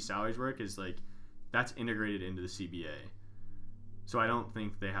the rookie salaries work is like that's integrated into the CBA. So I don't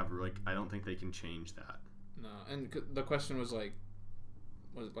think they have I don't think they can change that. No, and the question was like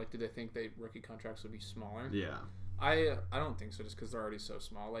do they think rookie contracts would be smaller? Yeah. I don't think so, just because they're already so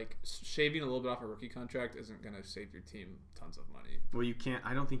small. Like, shaving a little bit off a rookie contract isn't going to save your team tons of money. Well, you can't.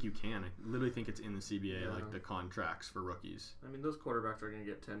 I don't think you can. I literally think it's in the CBA, like the contracts for rookies. I mean, those quarterbacks are going to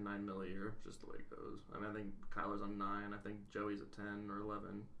get $10, $9 million a year, just the way it goes. I mean, I think Kyler's on 9. I think Joey's at 10 or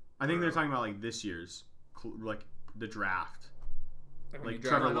 11. I think they're talking about, like, this year's, like, the draft. Like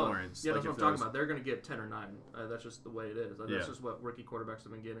Trevor Lawrence. Yeah, that's what I'm talking about. They're going to get 10 or 9. That's just the way it is. That's just what rookie quarterbacks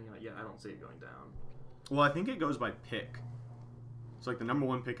have been getting. I don't see it going down. Well, I think it goes by pick. So, like, the number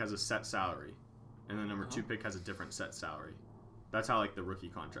 1 pick has a set salary, and the number 2 pick has a different set salary. That's how, like, the rookie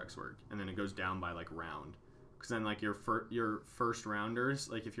contracts work. And then it goes down by, like, round. Because then, like, your first rounders,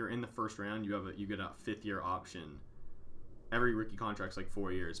 like, if you're in the first round, you get a 5th-year option. Every rookie contract's, like,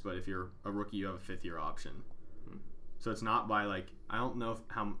 4 years, but if you're a rookie, you have a 5th-year option. So it's not by, like, I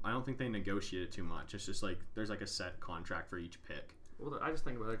don't think they negotiate it too much. It's just, like, there's, like, a set contract for each pick. Well, I just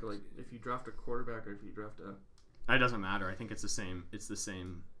think about it, like if you draft a quarterback or if you draft It doesn't matter. I think it's the same. It's the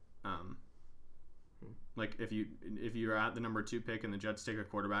same. Like if you're at the number 2 pick and the Jets take a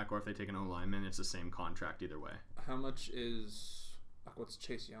quarterback, or if they take an O lineman, it's the same contract either way. How much is what's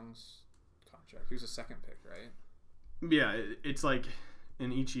Chase Young's contract? He was a 2nd pick, right? Yeah, it's like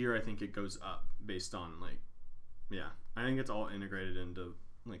in each year. I think it goes up based on like, I think it's all integrated into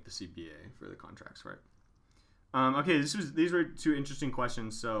like the CBA for the contracts, right? Okay, these were 2 interesting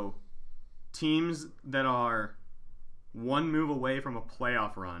questions. So, teams that are 1 move away from a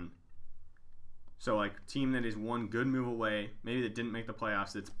playoff run. So, like, team that is 1 good move away, maybe that didn't make the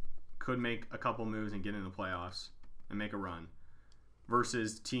playoffs, that could make a couple moves and get in the playoffs and make a run,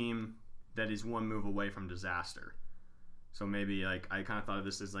 versus team that is 1 move away from disaster. So maybe like I kind of thought of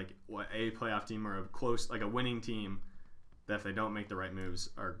this as like a playoff team or a close, like a winning team that if they don't make the right moves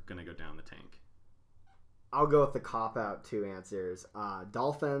are going to go down the tank. I'll go with the cop-out 2 answers.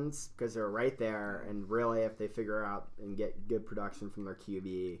 Dolphins, because they're right there, and really if they figure out and get good production from their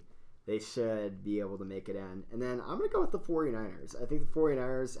QB, they should be able to make it in. And then I'm going to go with the 49ers. I think the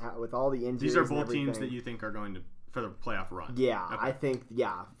 49ers, with all the injuries, these are both teams that you think are going to for the playoff run. Yeah, okay. I think,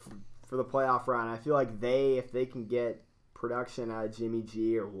 for the playoff run, I feel like if they can get production out of Jimmy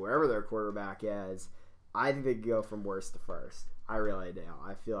G or whoever their quarterback is, I think they could go from worst to first. I really do.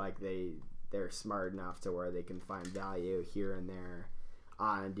 I feel like they're smart enough to where they can find value here and there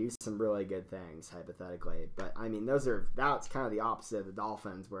and do some really good things, hypothetically. But, I mean, that's kind of the opposite of the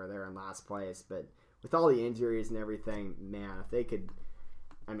Dolphins, where they're in last place. But with all the injuries and everything, man, if they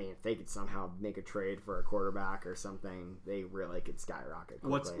could somehow make a trade for a quarterback or something, they really could skyrocket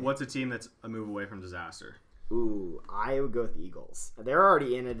quickly. What's a team that's a move away from disaster? Ooh, I would go with the Eagles. They're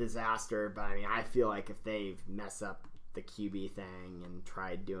already in a disaster, but, I mean, I feel like if they mess up the QB thing and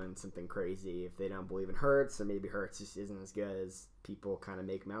try doing something crazy, if they don't believe in Hurts, or maybe Hurts just isn't as good as people kind of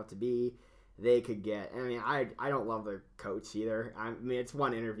make him out to be, they could get. I mean, I don't love their coach either. I mean, it's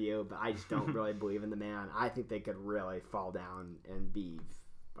one interview, but I just don't really believe in the man. I think they could really fall down and be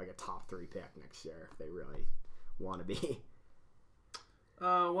like a top 3 pick next year if they really want to be.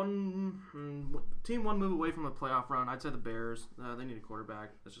 Team one move away from a playoff run. I'd say the Bears. They need a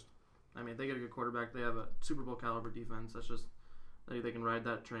quarterback. That's just. I mean, they get a good quarterback. They have a Super Bowl caliber defense. That's just they can ride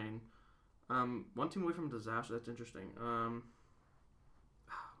that train. One team away from disaster. That's interesting. Man,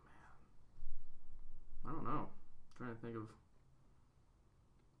 I don't know. I'm trying to think of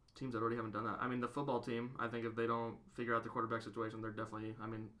teams that already haven't done that. I mean, the football team. I think if they don't figure out the quarterback situation, they're definitely. I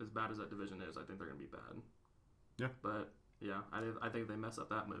mean, as bad as that division is, I think they're going to be bad. Yeah. But yeah, I think if they mess up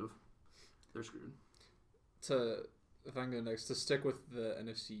that move, they're screwed. If I can go next, to stick with the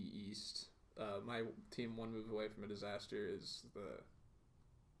NFC East, my team one move away from a disaster is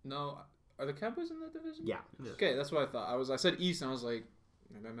are the Cowboys in that division? Yeah. Okay, that's what I thought. I said East, and I was like,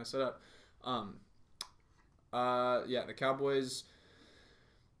 maybe I messed it up. The Cowboys,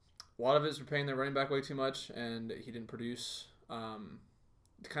 a lot of it is paying their running back way too much, and he didn't produce.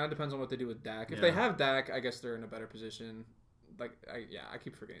 It kind of depends on what they do with Dak. If they have Dak, I guess they're in a better position. I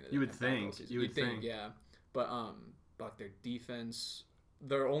keep forgetting that. You would think. Yeah. But like their defense,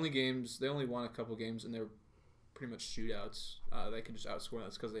 their only games, they only won a couple games, and they were pretty much shootouts. They could just outscore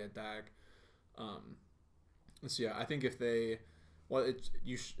us because they had Dak. So yeah, I think if they,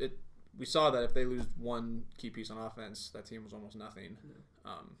 we saw that if they lose one key piece on offense, that team was almost nothing.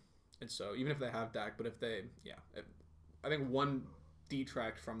 And so even if they have Dak, but I think one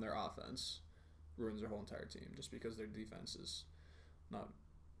detract from their offense ruins their whole entire team just because their defense is not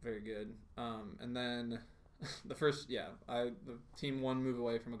very good. And then the team one move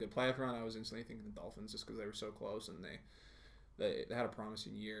away from a good playoff run, I was instantly thinking the Dolphins just because they were so close and they had a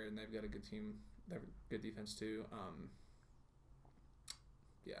promising year and they've got a good team, they have a good defense too.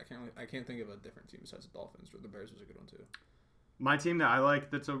 I can't think of a different team besides the Dolphins, but the Bears was a good one too. My team that I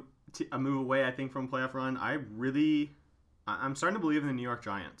like that's a move away, I think, from playoff run, I'm starting to believe in the New York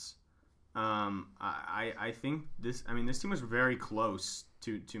Giants. I think this team was very close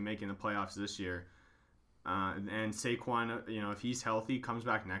to making the playoffs this year. And Saquon, if he's healthy, comes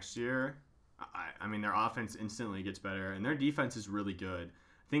back next year, I mean, their offense instantly gets better, and their defense is really good.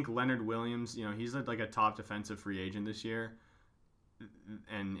 I think Leonard Williams, he's like a top defensive free agent this year,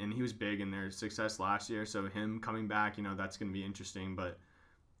 and he was big in their success last year, so him coming back, that's going to be interesting. But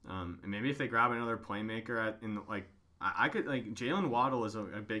maybe if they grab another playmaker I could, Jalen Waddle is a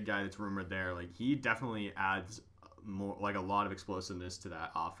big guy that's rumored there. Like, he definitely adds more, like, a lot of explosiveness to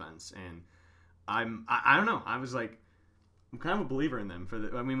that offense, and I don't know. I was like, I'm kind of a believer in them.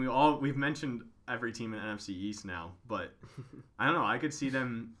 We've mentioned every team in the NFC East now, but I don't know. I could see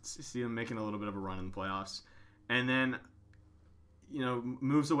them making a little bit of a run in the playoffs, and then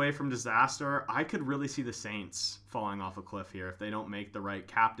moves away from disaster. I could really see the Saints falling off a cliff here if they don't make the right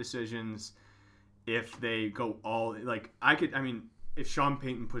cap decisions. If they go if Sean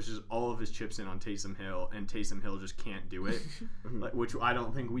Payton pushes all of his chips in on Taysom Hill and Taysom Hill just can't do it, which I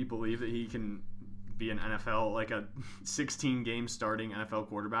don't think we believe that he can be an NFL, like a 16-game starting NFL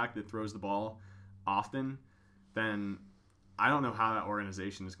quarterback that throws the ball often, then I don't know how that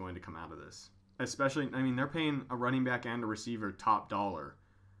organization is going to come out of this. Especially, they're paying a running back and a receiver top dollar.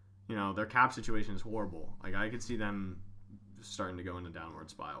 Their cap situation is horrible. Like, I could see them starting to go in a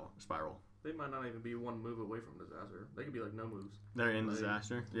downward spiral. They might not even be one move away from disaster. They could be like no moves. They're in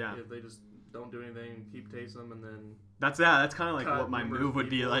disaster. Yeah. If they just don't do anything, keep Taysom, and then that's kind of like what my move would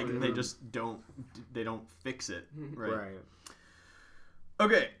be. Like, they just don't fix it. Right.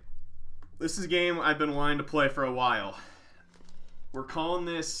 Okay. This is a game I've been wanting to play for a while. we're calling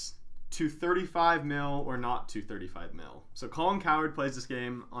this 235 mil or not 235 mil. So Colin Cowherd plays this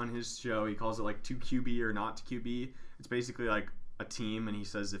game on his show. He calls it like 2QB or not 2QB. It's basically like a team, and he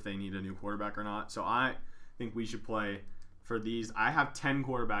says if they need a new quarterback or not. So I think we should play for these. I have 10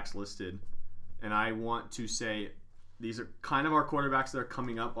 quarterbacks listed, and I want to say these are kind of our quarterbacks that are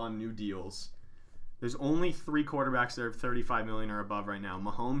coming up on new deals. There's only 3 quarterbacks that are 35 million or above right now.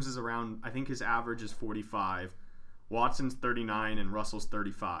 Mahomes is around, I think his average is 45. Watson's 39 and Russell's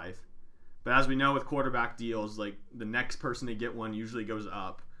 35. But as we know with quarterback deals, like the next person to get one usually goes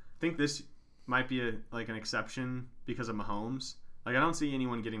up. I think this might be an exception because of Mahomes. Like I don't see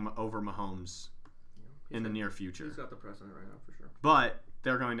anyone getting over Mahomes in the near future. He's got the precedent right now for sure. But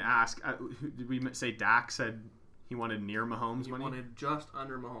they're going to ask. Did we say Dak said he wanted near Mahomes money? He wanted just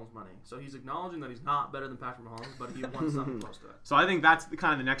under Mahomes money. So he's acknowledging that he's not better than Patrick Mahomes, but he wants something close to it. So I think that's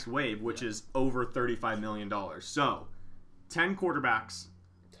kind of the next wave, which is over $35 million. So 10 quarterbacks.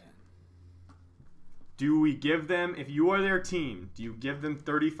 Do we give them, if you are their team, do you give them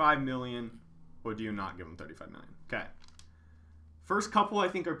 $35 million or do you not give them $35 million? Okay. First couple I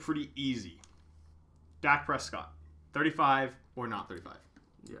think are pretty easy. Dak Prescott, 35 or not 35?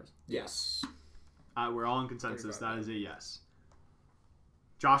 Yes. We're all in consensus. That is a yes.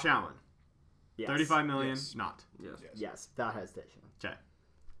 Josh Allen, Yes. 35 million, Yes. not. Yes, without hesitation. Okay.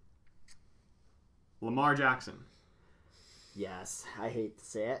 Lamar Jackson. Yes. I hate to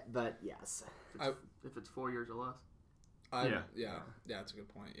say it, but yes. If it's 4 years or less. Yeah, that's a good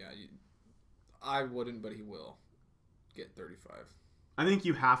point. Yeah, I wouldn't, but he will get 35. I think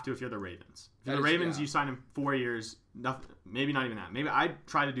you have to if you're the Ravens. If you're the Ravens, you sign him 4 years. Nothing, maybe not even that. Maybe I'd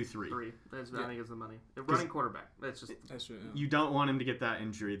try to do 3. 3. I think is the money. If running quarterback. That's true. Yeah. You don't want him to get that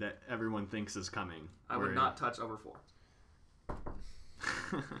injury that everyone thinks is coming. I would not touch over 4.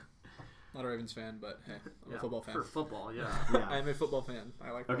 Not a Ravens fan, but hey, I'm a football fan. For football, yeah. I'm a football fan.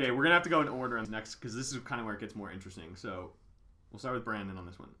 I like. Okay, we're gonna have to go in order on next because this is kind of where it gets more interesting. So we'll start with Brandon on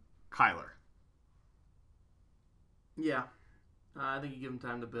this one. Kyler. Yeah, I think you give him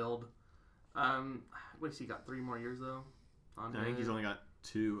time to build. What has he got? 3 more years though. I think he's only got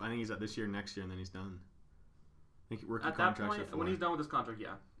 2. I think he's at this year, next year, and then he's done. I think rookie at that contracts point, are 4. when he's done with his contract,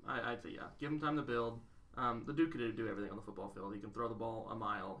 yeah, I'd say yeah. Give him time to build. The dude could do everything on the football field. He can throw the ball a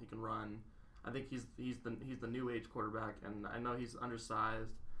mile. He can run. I think he's the new age quarterback, and I know he's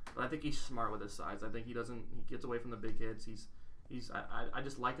undersized, but I think he's smart with his size. I think he gets away from the big hits. I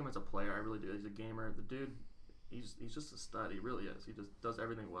just like him as a player. I really do. He's a gamer. The dude, he's just a stud. He really is. He just does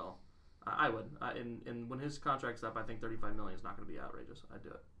everything well. I would. And when his contract's up, I think $35 million is not going to be outrageous. I'd do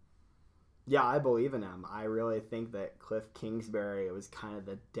it. Yeah, I believe in him. I really think that Cliff Kingsbury was kind of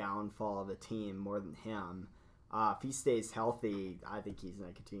the downfall of the team more than him. If he stays healthy, I think he's going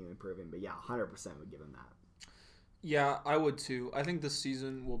to continue improving. But yeah, 100% would give him that. Yeah, I would too. I think this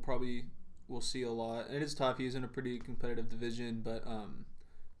season we'll see a lot. And it is tough. He's in a pretty competitive division, but I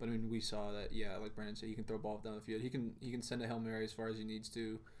mean we saw that. Yeah, like Brandon said, he can throw balls down the field. He can send a Hail Mary as far as he needs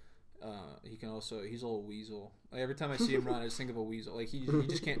to. He can also, he's a little weasel. Like every time I see him run, I just think of a weasel. Like he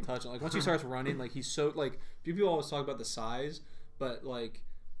just can't touch him. Like once he starts running, like he's so like people always talk about the size, but like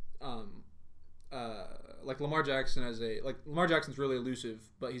Lamar Jackson Lamar Jackson's really elusive,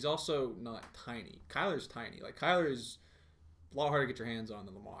 but he's also not tiny. Kyler's tiny. Like Kyler is a lot harder to get your hands on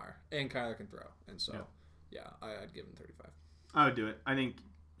than Lamar, and Kyler can throw. And so I'd give him 35. I would do it. I think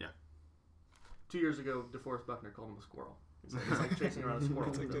 2 years ago, DeForest Buckner called him a squirrel. It's like chasing around a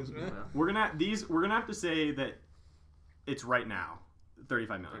squirrel. We're gonna have to say that it's right now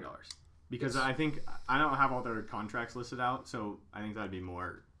 $35 million because I think I don't have all their contracts listed out, so I think that'd be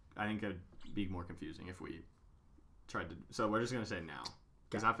more. I think it'd be more confusing if we tried to. So we're just gonna say now.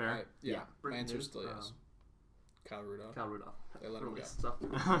 Is that fair? My answer is still yes. Kyle Rudolph. They let him go.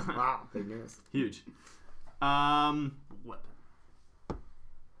 Wow, big news. Huge. What?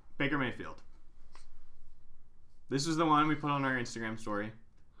 Baker Mayfield. This was the one we put on our Instagram story.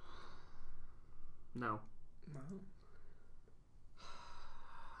 No.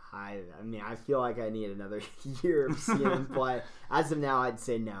 I mean, I feel like I need another year of seeing him play. As of now, I'd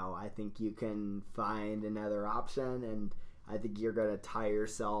say no. I think you can find another option, and I think you're going to tie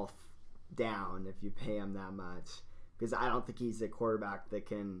yourself down if you pay him that much. Because I don't think he's a quarterback that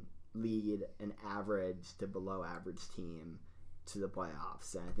can lead an average to below average team to the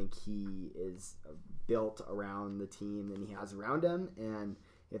playoffs. And I think he is built around the team that he has around him. And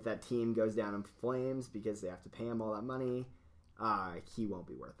if that team goes down in flames because they have to pay him all that money, he won't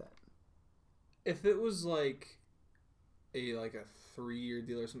be worth it. If it was like a 3-year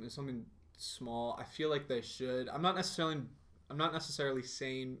deal or something small, I feel like they should. I'm not necessarily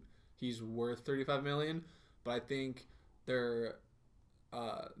saying he's worth $35 million, but I think they're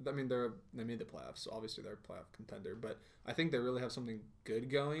I mean, they made the playoffs, so obviously they're a playoff contender. But I think they really have something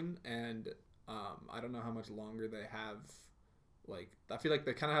good going, and I don't know how much longer they have. Like, I feel like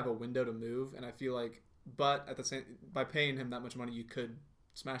they kind of have a window to move, and I feel like, but at the same, by paying him that much money, you could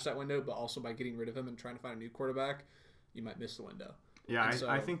smash that window, but also by getting rid of him and trying to find a new quarterback, you might miss the window. Yeah,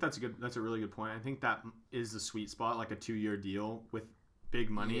 I think that's a really good point. I think that is the sweet spot, like a 2-year deal with big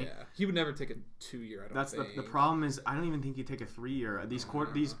money. Yeah, he would never take a 2-year. I don't think. The problem is I don't even think he'd take a 3-year.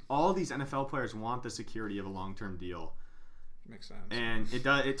 All these NFL players want the security of a long-term deal. Makes sense. And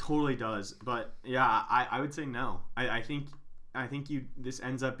it totally does. But yeah, I would say no. I think this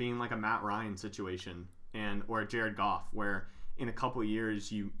ends up being like a Matt Ryan situation or a Jared Goff, where in a couple of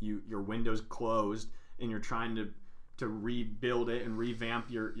years your window's closed and you're trying to rebuild it and revamp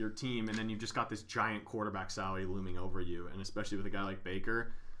your team, and then you've just got this giant quarterback salary looming over you, and especially with a guy like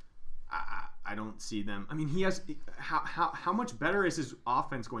Baker, I don't see them. I mean, he has how much better is his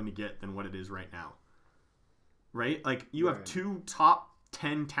offense going to get than what it is right now? Right? Like, you have 2 top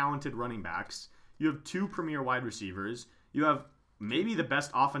 10 talented running backs, you have 2 premier wide receivers, you have maybe the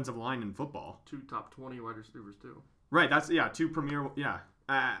best offensive line in football. 2 top 20 wide receivers too. Right, that's 2 premier. Yeah,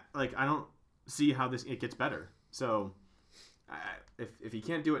 like, I don't see how it gets better. So, if he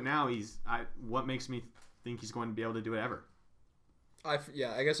can't do it now, what makes me think he's going to be able to do it ever? I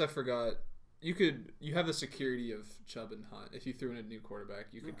guess I forgot. You have the security of Chubb and Hunt. If you threw in a new quarterback,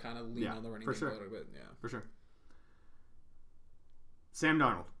 you could kind of lean on the running game a little bit. Yeah, for sure. Sam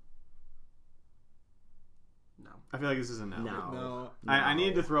Darnold. No. I feel like this is a no. No. I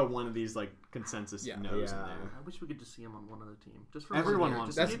needed to throw one of these like consensus no's in there. I wish we could just see him on one other team. Just for everyone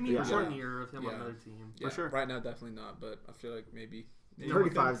wants. Just give me 1 year of him on another team. Yeah, for sure. Right now, definitely not. But I feel like maybe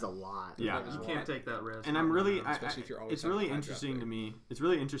 35 is a lot. Yeah, you can't take that risk. And I'm really, especially if you're always it's really interesting to me. It's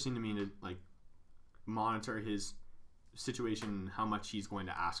really interesting to me to like monitor his situation, how much he's going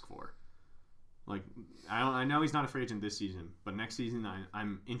to ask for. Like, I know he's not a free agent this season, but next season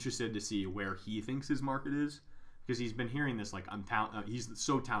I'm interested to see where he thinks his market is, because he's been hearing this like he's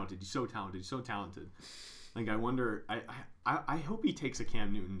so talented, he's so talented, he's so talented. Like, I wonder, I hope he takes a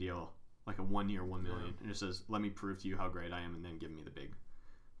Cam Newton deal, like a 1 year, $1 million, and just says, let me prove to you how great I am, and then give me the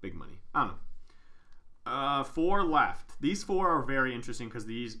big money. I don't know. 4 left. These 4 are very interesting because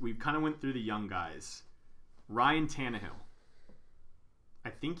we kind of went through the young guys. Ryan Tannehill. I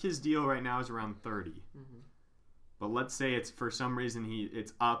think his deal right now is around 30. Mm-hmm. But let's say it's for some reason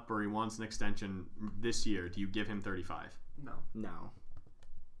it's up, or he wants an extension this year. Do you give him 35? No.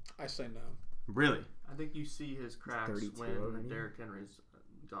 I say no. Really? I think you see his cracks when Derrick Henry's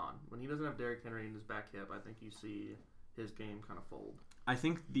gone. When he doesn't have Derrick Henry in his back hip, I think you see his game kind of fold. I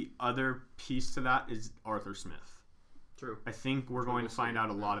think the other piece to that is Arthur Smith. True. I think we're going to find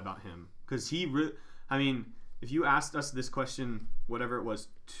out a lot about him, because if you asked us this question, whatever it was,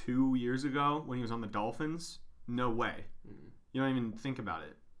 2 years ago when he was on the Dolphins, no way. Mm-hmm. You don't even think about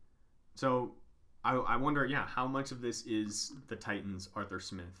it. So I wonder, how much of this is the Titans, Arthur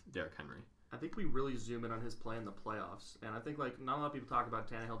Smith, Derrick Henry? I think we really zoom in on his play in the playoffs. And I think, like, not a lot of people talk about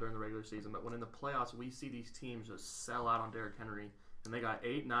Tannehill during the regular season, but when in the playoffs we see these teams just sell out on Derrick Henry, and they got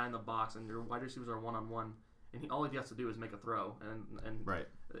 8, 9 in the box, and your wide receivers are one-on-one, and all he has to do is make a throw. And right.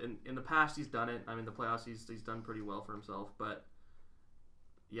 In the past, he's done it. I mean, the playoffs, he's done pretty well for himself. But,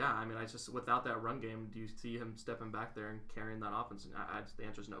 yeah, I mean, without that run game, do you see him stepping back there and carrying that offense? And the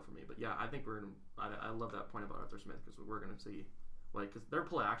answer is no for me. But, yeah, I think I love that point about Arthur Smith, because we're going to see, like, because their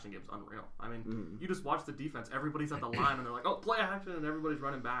play action game is unreal. I mean, you just watch the defense. Everybody's at the line, and they're like, oh, play action, and everybody's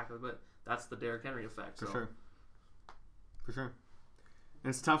running back. But that's the Derrick Henry effect. For sure. And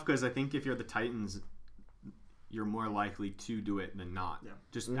it's tough because I think if you're the Titans, you're more likely to do it than not. Yeah.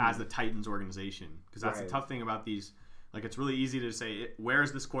 Just as the Titans organization. Because that's the tough thing about these. Like, it's really easy to say, where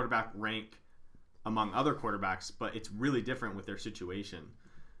does this quarterback rank among other quarterbacks? But it's really different with their situation.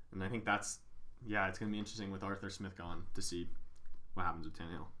 And I think it's going to be interesting with Arthur Smith gone to see what happens with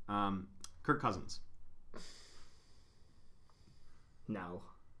Tannehill. Kirk Cousins. No.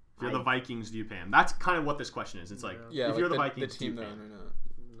 If you're the Vikings, do you pay him? That's kind of what this question is. It's like, if you're the Vikings, do you pay him?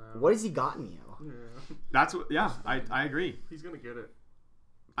 No. What has he gotten you? Yeah. That's what. Yeah, I agree. He's gonna get it.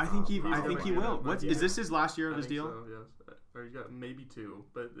 I think he will. Is this his last year of his deal? So, yes. Or he's got maybe 2,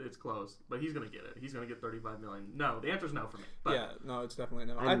 but it's close. But he's gonna get it. He's gonna get $35 million. No, the answer is no for me. But no, it's definitely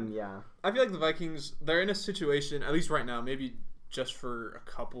no. I feel like the Vikings, they're in a situation, at least right now, maybe just for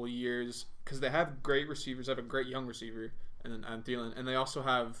a couple years, because they have great receivers. They have a great young receiver, and then Thielen, and they also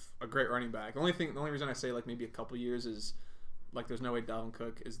have a great running back. The only reason I say like maybe a couple years is, like, there's no way Dalvin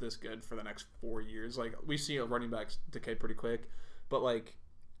Cook is this good for the next 4 years. Like, we see running backs decay pretty quick, but like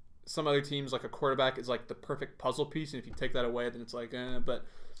some other teams, like a quarterback is like the perfect puzzle piece, and if you take that away, then it's like, but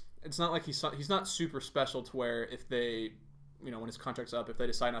it's not like he's not super special to where if they, when his contract's up, if they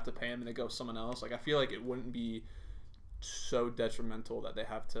decide not to pay him and they go with someone else, like I feel like it wouldn't be so detrimental that they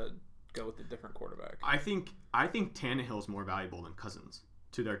have to go with a different quarterback. I think Tannehill's more valuable than Cousins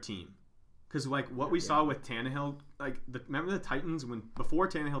to their team. Because, like, what we saw with Tannehill, like, remember the Titans, before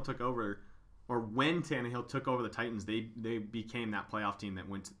Tannehill took over, or when Tannehill took over the Titans, they became that playoff team that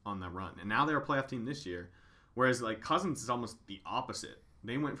went on the run. And now they're a playoff team this year. Whereas, like, Cousins is almost the opposite.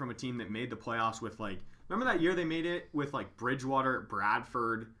 They went from a team that made the playoffs with, like, remember that year they made it with, like, Bridgewater,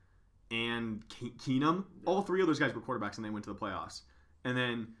 Bradford, and Keenum? All three of those guys were quarterbacks, and they went to the playoffs. And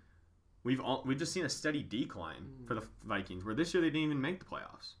then we've just seen a steady decline for the Vikings, where this year they didn't even make the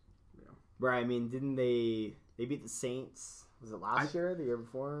playoffs. Right, I mean, didn't they beat the Saints? Was it last year, the year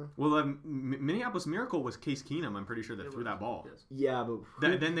before? Well, Minneapolis Miracle was Case Keenum, I'm pretty sure, that threw that ball. Yes. Yeah,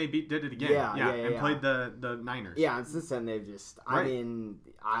 but... Then they did it again. And played the Niners. Yeah, and since then they've just... I mean,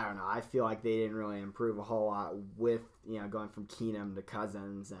 I don't know. I feel like they didn't really improve a whole lot with, going from Keenum to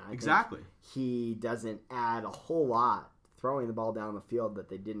Cousins. And I think he doesn't add a whole lot throwing the ball down the field that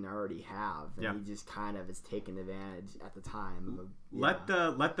they didn't already have, and he just kind of is taking advantage at the time. Let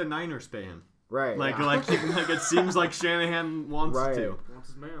the Niners pay him, right? Like it seems like Shanahan wants to. Wants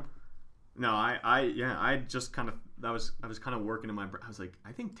his man. No, I just kind of I was kind of working in my. I was like,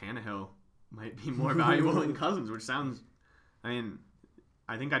 I think Tannehill might be more valuable than Cousins, which sounds. I mean,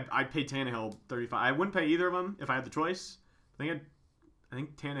 I think I'd pay Tannehill $35. I wouldn't pay either of them if I had the choice. I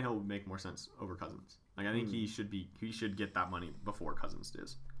think Tannehill would make more sense over Cousins. Like, I think he should get that money before Cousins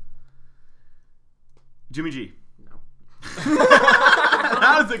does. Jimmy G. No.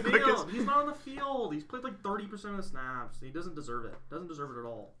 That was the quickest. He's not on the field. He's played like 30% of the snaps. He doesn't deserve it. Doesn't deserve it at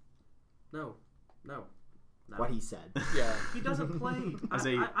all. No. What he said. Yeah. He doesn't play.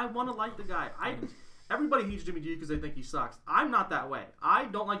 I want to like the guy. Everybody hates Jimmy G because they think he sucks. I'm not that way. I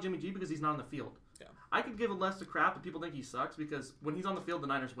don't like Jimmy G because he's not on the field. Yeah. I could give a less of crap if people think he sucks because when he's on the field, the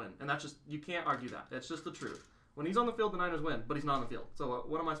Niners win. And that's just, you can't argue that. That's just the truth. When he's on the field, the Niners win, but he's not on the field. So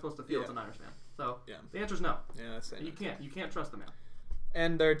what am I supposed to feel as a Niners fan? So the answer is no. Yeah, that's the answer. You can't trust the man.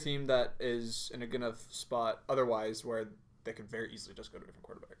 And they're a team that is in a good enough spot otherwise where they could very easily just go to a different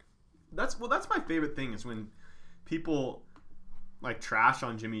quarterback. That's my favorite thing is when people like trash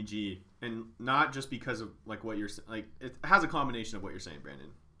on Jimmy G, and not just because of like what you're like. It has a combination of what you're saying, Brandon.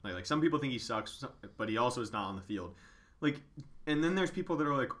 Like some people think he sucks, but he also is not on the field. Like, and then there's people that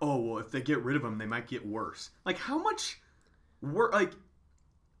are like, oh well, if they get rid of him, they might get worse. Like, how much worse? Like,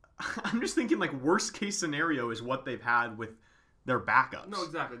 I'm just thinking like worst case scenario is what they've had with their backups. No,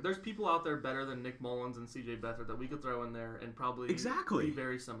 exactly. There's people out there better than Nick Mullins and C.J. Beathard that we could throw in there and probably be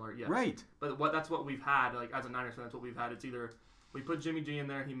very similar. Yes. Right. But that's what we've had. Like as a Niners fan, that's what we've had. It's either we put Jimmy G in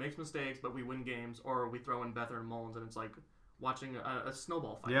there, he makes mistakes, but we win games, or we throw in Beathard and Mullins, and it's like watching a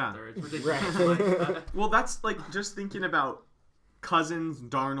snowball fight out there. It's ridiculous. Right. Well, that's like just thinking about Cousins,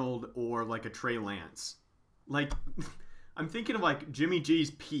 Darnold, or like a Trey Lance. Like, I'm thinking of like Jimmy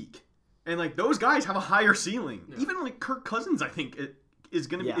G's peak. And like those guys have a higher ceiling. Yeah. Even like Kirk Cousins, I think is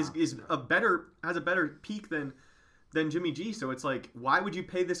gonna be has a better peak than Jimmy G. So it's like, why would you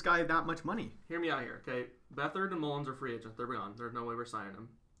pay this guy that much money? Hear me out here, okay? Beathard and Mullins are free agents. They're gone. There's no way we're signing them.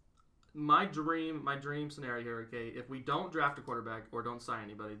 My dream scenario here, okay? If we don't draft a quarterback or don't sign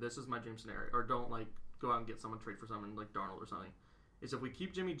anybody, this is my dream scenario. Or don't like go out and get someone, trade for someone like Darnold or something. Is if we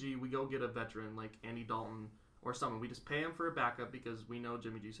keep Jimmy G, we go get a veteran like Andy Dalton or someone. We just pay him for a backup because we know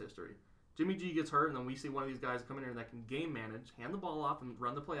Jimmy G's history. Jimmy G gets hurt, and then we see one of these guys come in here that can game manage, hand the ball off, and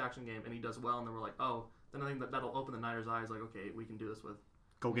run the play action game, and he does well, and then we're like, oh, then I think that'll open the Niners' eyes, like, okay, we can do this with.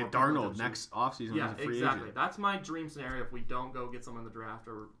 Go get Darnold next offseason as a free agent. That's my dream scenario if we don't go get someone in the draft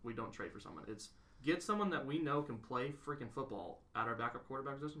or we don't trade for someone. It's get someone that we know can play freaking football at our backup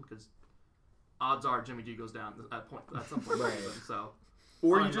quarterback position because odds are Jimmy G goes down at some point. Right. So.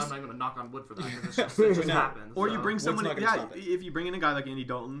 Or I'm not even going to knock on wood for that. It just happens. Or you bring someone. If you bring in a guy like Andy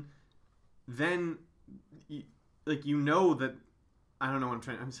Dalton. Then, you know that I don't know what I'm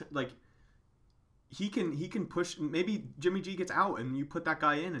trying. I'm like, he can push. Maybe Jimmy G gets out, and you put that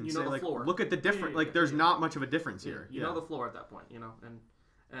guy in, and you say like, floor. Look at the difference. There's not much of a difference here. You know the floor at that point.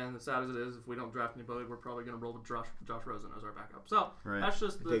 And as sad as it is, if we don't draft anybody, we're probably going to roll with Josh Rosen as our backup. So that's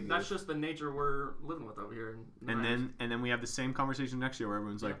just the nature we're living with over here. And then we have the same conversation next year where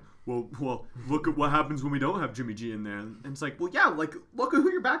everyone's like, well, look at what happens when we don't have Jimmy G in there, and it's like, well, yeah, like look at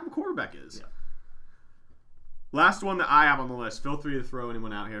who your backup quarterback is. Yeah. Last one that I have on the list. Feel free to throw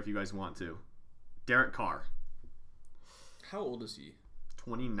anyone out here if you guys want to. Derek Carr. How old is he?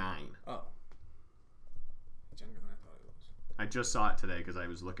 29. Oh. He's younger than I thought he was. I just saw it today because I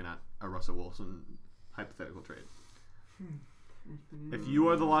was looking at a Russell Wilson hypothetical trade. If you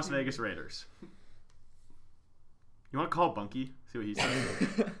are the Las Vegas Raiders, you want to call Bunky? See what he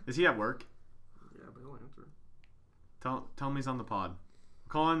says. Is he at work? Yeah, but he'll answer. Tell him he's on the pod.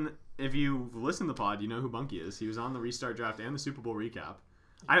 Colin, if you listen to the pod, you know who Bunky is. He was on the restart draft and the Super Bowl recap.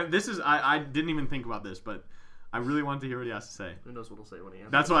 I didn't even think about this, but I really wanted to hear what he has to say. Who knows what he'll say when he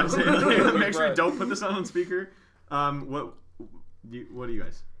answers. That's what I'm saying. Make sure you don't put this on speaker. What do you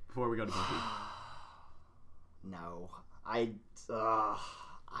guys, before we go to Bunky? No. I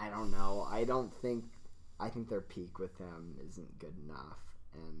don't know. I think their peak with him isn't good enough,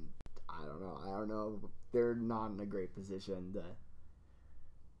 and I don't know. They're not in a great position to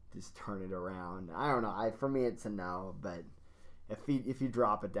just turn it around. I don't know. For me, it's a no. But if you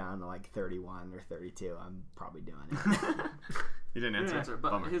drop it down to like 31 or 32, I'm probably doing it. He didn't answer.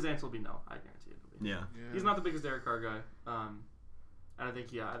 But Bummer. his answer will be no. I guarantee it'll be. Yeah. He's not the biggest Derek Carr guy. And I think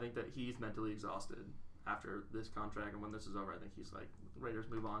that he's mentally exhausted after this contract, and when this is over, I think he's like, Raiders,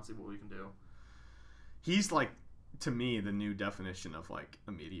 move on, see what we can do. He's like, to me, the new definition of like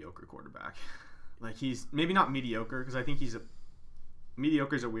a mediocre quarterback. Like, he's maybe not mediocre, because I think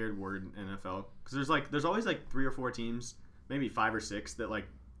mediocre is a weird word in NFL, because there's always like 3 or 4 teams, maybe 5 or 6 that like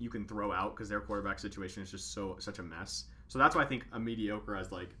you can throw out because their quarterback situation is just such a mess. So that's why I think a mediocre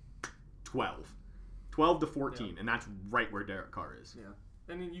is like 12 to 14, and that's right where Derek Carr is. Yeah.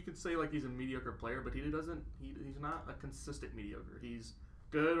 And you could say like he's a mediocre player, but he's not a consistent mediocre. He's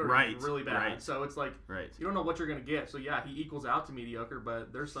good or he's really bad. Right. So it's like you don't know what you're gonna get. So yeah, he equals out to mediocre,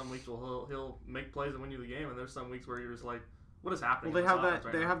 but there's some weeks where he'll make plays and win you the game, and there's some weeks where you're just like, what is happening? Well,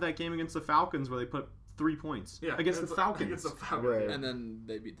 they have that game against the Falcons where they put 3 points against the Falcons. Right. And then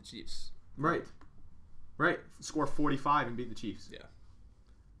they beat the Chiefs. Right. Score 45 and beat the Chiefs. Yeah.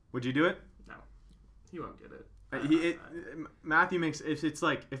 Would you do it? No, he won't get it. Matthew makes if it's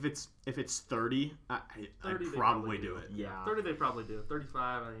 30, I'd probably do it. Yeah. 30 they probably do.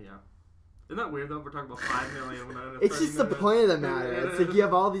 35, yeah. Isn't that weird though? We're talking about $5 million. It's just the point of the matter. It's like you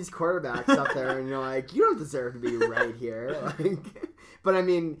have all these quarterbacks up there, and you're like, you don't deserve to be right here. But I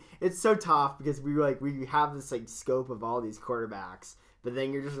mean, it's so tough because we have this like scope of all these quarterbacks, but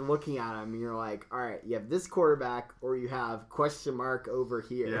then you're just looking at them and you're like, all right, you have this quarterback, or you have question mark over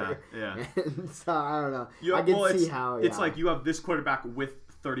here. Yeah. And so I don't know. I can see how. It's like you have this quarterback with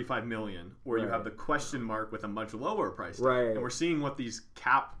 $35 million, or you have the question mark with a much lower price tag. Right. And we're seeing what these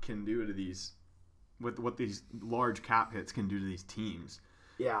cap can do to these, what these large cap hits can do to these teams.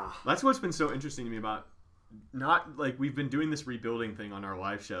 Yeah. That's what's been so interesting to me about, not like we've been doing this rebuilding thing on our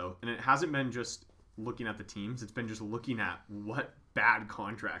live show, and it hasn't been just looking at the teams. It's been just looking at what bad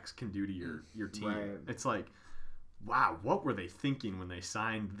contracts can do to your team. Right. It's like, wow, what were they thinking when they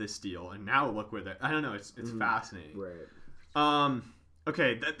signed this deal? And now look where they're. I don't know. It's fascinating. Right.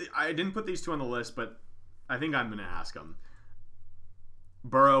 Okay, I didn't put these two on the list, but I think I'm going to ask them.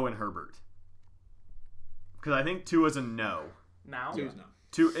 Burrow and Herbert. Because I think 2 is a no. Now? 2 is no.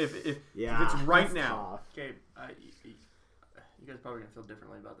 2, if it's right now. Tough. Okay, you guys probably going to feel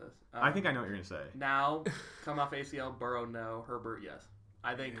differently about this. I think I know what you're going to say. Now, come off ACL, Burrow, no. Herbert, yes.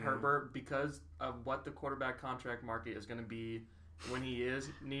 I think Herbert, because of what the quarterback contract market is going to be when he is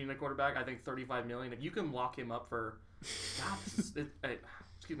needing a quarterback, I think $35 million. If you can lock him up for,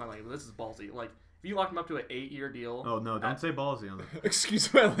 excuse my language, this is ballsy. Like, if you lock him up to an 8-year deal. Oh no! Don't say ballsy on that.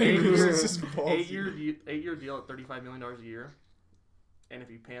 Excuse my language. This is ballsy. 8-year deal at $35 million a year, and if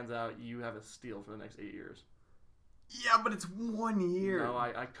he pans out, you have a steal for the next 8 years. Yeah, but it's 1 year. No,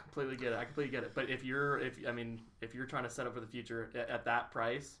 I completely get it. But if you're trying to set up for the future at that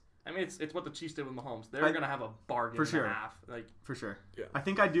price, I mean, it's what the Chiefs did with Mahomes. They're gonna have a bargain for sure. and a half. Like, for sure. Yeah. I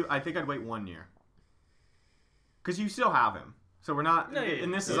think I'd wait 1 year. Because you still have him. So we're not.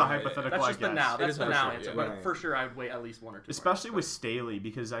 And this is a hypothetical. That's just the now. That's the now answer. Yeah. But for sure, I'd wait at least 1 or 2. Especially with Staley,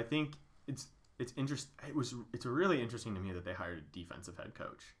 because I think it's interesting. It's really interesting to me that they hired a defensive head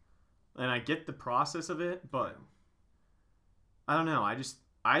coach, and I get the process of it, but I don't know.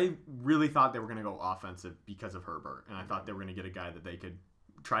 I really thought they were going to go offensive because of Herbert, and I thought they were going to get a guy that they could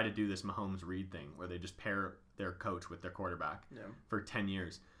try to do this Mahomes-Reed thing where they just pair their coach with their quarterback for 10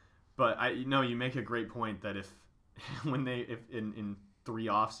 years. But you make a great point that if in 3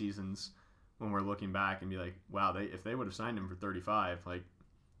 off seasons when we're looking back and be like, wow, if they would have signed him for 35, like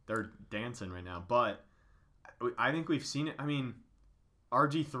they're dancing right now. But I think we've seen it. I mean,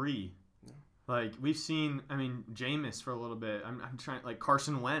 RG3. Like, we've seen, Jameis for a little bit. I'm trying, like,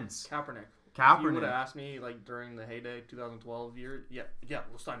 Carson Wentz. Kaepernick. If you would have asked me, like, during the heyday 2012 year, yeah,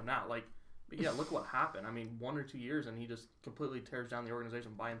 we'll sign him now. Like, but yeah, look what happened. 1 or 2 years, and he just completely tears down the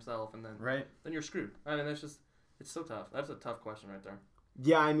organization by himself, and then you're screwed. It's It's so tough. That's a tough question right there.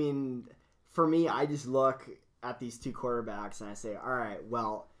 Yeah, I mean, for me, I just look at these two quarterbacks and I say, all right,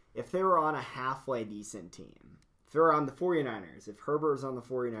 well, if they were on a halfway decent team, if they were on the 49ers, if Herbert was on the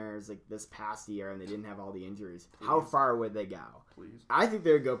 49ers like this past year and they didn't have all the injuries, how far would they go? Please. I think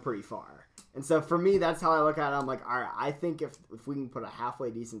they would go pretty far. And so for me, that's how I look at it. I'm like, all right, I think if we can put a halfway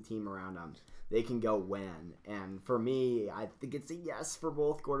decent team around them, they can go win. And for me, I think it's a yes for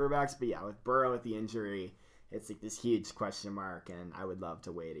both quarterbacks. But yeah, with Burrow with the injury, it's like this huge question mark, and I would love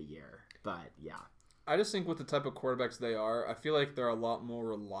to wait a year. But yeah. I just think with the type of quarterbacks they are, I feel like they're a lot more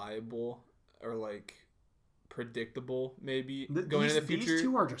reliable or like predictable maybe going into the future. These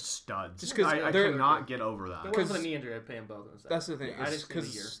two are just studs. Just because I cannot get over that. There wasn't a knee injury, I'd pay them both in a second. That's the thing. Yeah, It's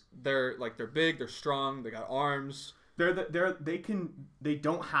because they're big, they're strong, they got arms. They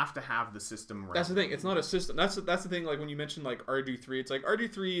don't have to have the system right. That's the thing. It's not a system. That's the thing. Like when you mentioned like RG3, it's like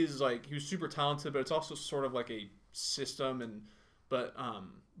RG3 is like he was super talented, but it's also sort of like a system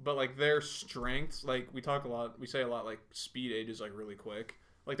but like their strengths, like we say a lot like speed ages like really quick.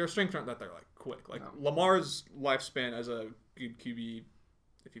 Like their strengths aren't that they're like quick. Like Lamar's lifespan as a good QB,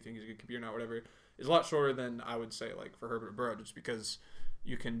 if you think he's a good QB or not, whatever, is a lot shorter than I would say like for Herbert or Burrow, just because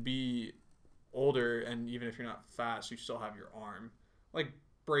you can be older and even if you're not fast, you still have your arm. Like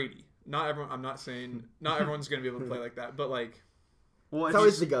Brady. Not everyone. I'm not saying not everyone's gonna be able to play like that, but like, well, it's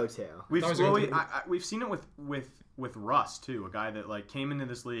always the go-to. We've seen it with Russ too, a guy that like came into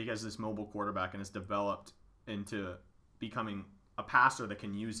this league as this mobile quarterback and has developed into becoming a passer that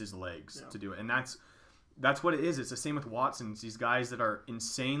can use his legs to do it, and that's what it is. It's the same with Watson. It's these guys that are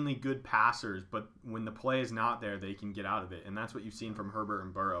insanely good passers, but when the play is not there, they can get out of it, and that's what you've seen from Herbert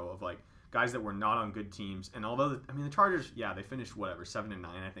and Burrow of like guys that were not on good teams. And although the Chargers, they finished 7-9,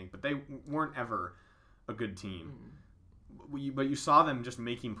 I think, but they weren't ever a good team. But you saw them just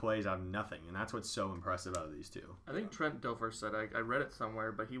making plays out of nothing, and that's what's so impressive out of these two. I think Trent Dilfer said, I read it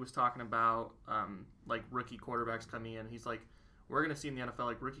somewhere, but he was talking about like rookie quarterbacks coming in. He's like, we're going to see in the NFL,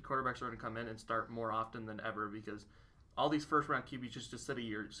 like rookie quarterbacks are going to come in and start more often than ever because all these first-round QBs just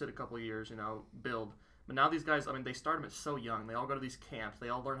sit a couple of years, build. But now these guys, they start them at so young. They all go to these camps. They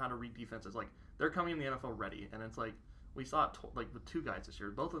all learn how to read defenses. Like, they're coming in the NFL ready, and it's like, we saw it like with two guys this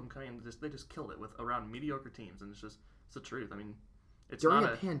year. Both of them coming in, they just killed it with around mediocre teams, and it's the truth. It's during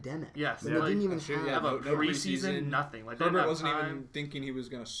not a pandemic. Yes, they didn't even have a preseason, nothing. Like Herbert wasn't even thinking he was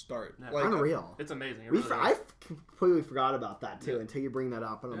going to start. Yeah. Like, unreal. It's amazing. I completely forgot about that too until you bring that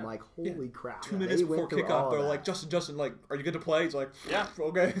up, and I'm like, holy crap! 2 minutes before kickoff, they're like, Justin, like, are you good to play? He's like, yeah,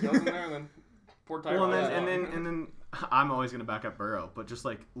 okay. Goes in there and then poor Tyler. Well, and then I'm always going to back up Burrow, but just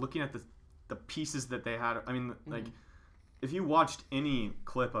like looking at the pieces that they had, like if you watched any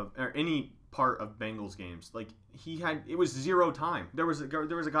clip of or any part of Bengals games, like it was zero time. There was a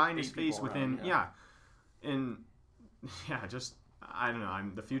guy in his face within just I don't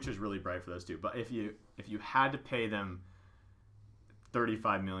know. The future's really bright for those two. But if you had to pay them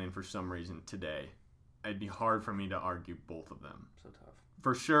 $35 million for some reason today, it'd be hard for me to argue both of them. So tough.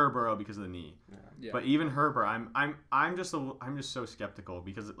 For sure, Burrow because of the knee. Yeah. But even Herbert, I'm just so skeptical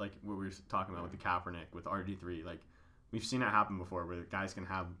because like what we were talking about with the Kaepernick with RG3, like we've seen it happen before where guys can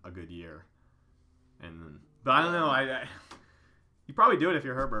have a good year. But I don't know. You probably do it if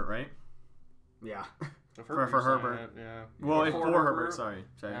you're Herbert, right? Yeah. For Herbert. Yeah. Well, for Herbert, sorry.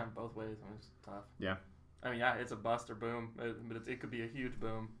 Yeah, both ways. It's tough. Yeah. It's a bust or boom, but it could be a huge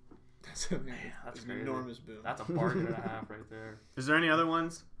boom. That's an enormous boom. That's a bargain and a half right there. Is there any other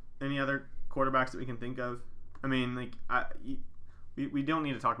ones? Any other quarterbacks that we can think of? We don't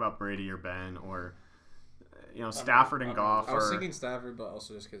need to talk about Brady or Ben or Stafford and Goff. I was thinking Stafford, but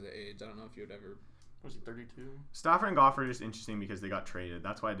also just because of age. I don't know if you would ever. Was he 32? Stafford and Goff are just interesting because they got traded.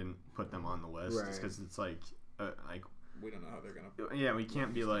 That's why I didn't put them on the list. Right. Just because it's like we don't know how they're gonna. Yeah, we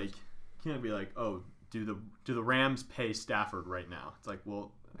can't be like, oh, do the Rams pay Stafford right now? It's like,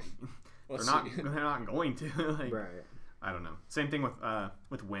 well, they're not going to. Right. I don't know. Same thing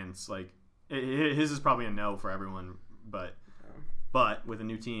with Wentz. Like his is probably a no for everyone, but with a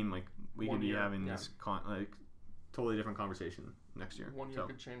new team, like we could be having this totally different conversation next year. 1 year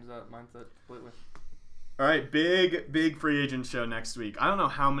could change that mindset completely. All right, big free agent show next week. I don't know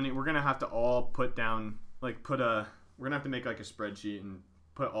how many we're gonna have to all put down. We're gonna have to make like a spreadsheet and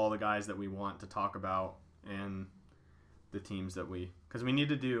put all the guys that we want to talk about and the teams that because we need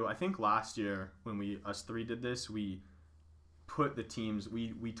to do. I think last year when us three did this, we put the teams.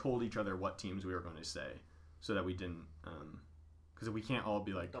 We told each other what teams we were going to say, so that we didn't. Because we can't all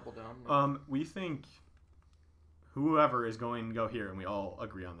be like double down. We think whoever is going to go here, and we all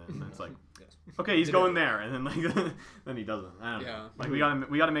agree on that. And it's like, okay, he's going there, and then then he doesn't. I don't know. Like we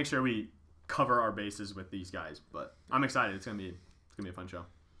gotta make sure we cover our bases with these guys. But I'm excited. It's gonna be a fun show.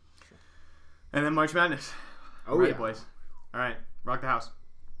 Sure. And then March Madness. Oh ready, yeah, boys. All right, rock the house.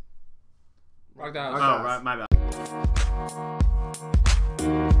 Rock the house. Oh, right, my bad.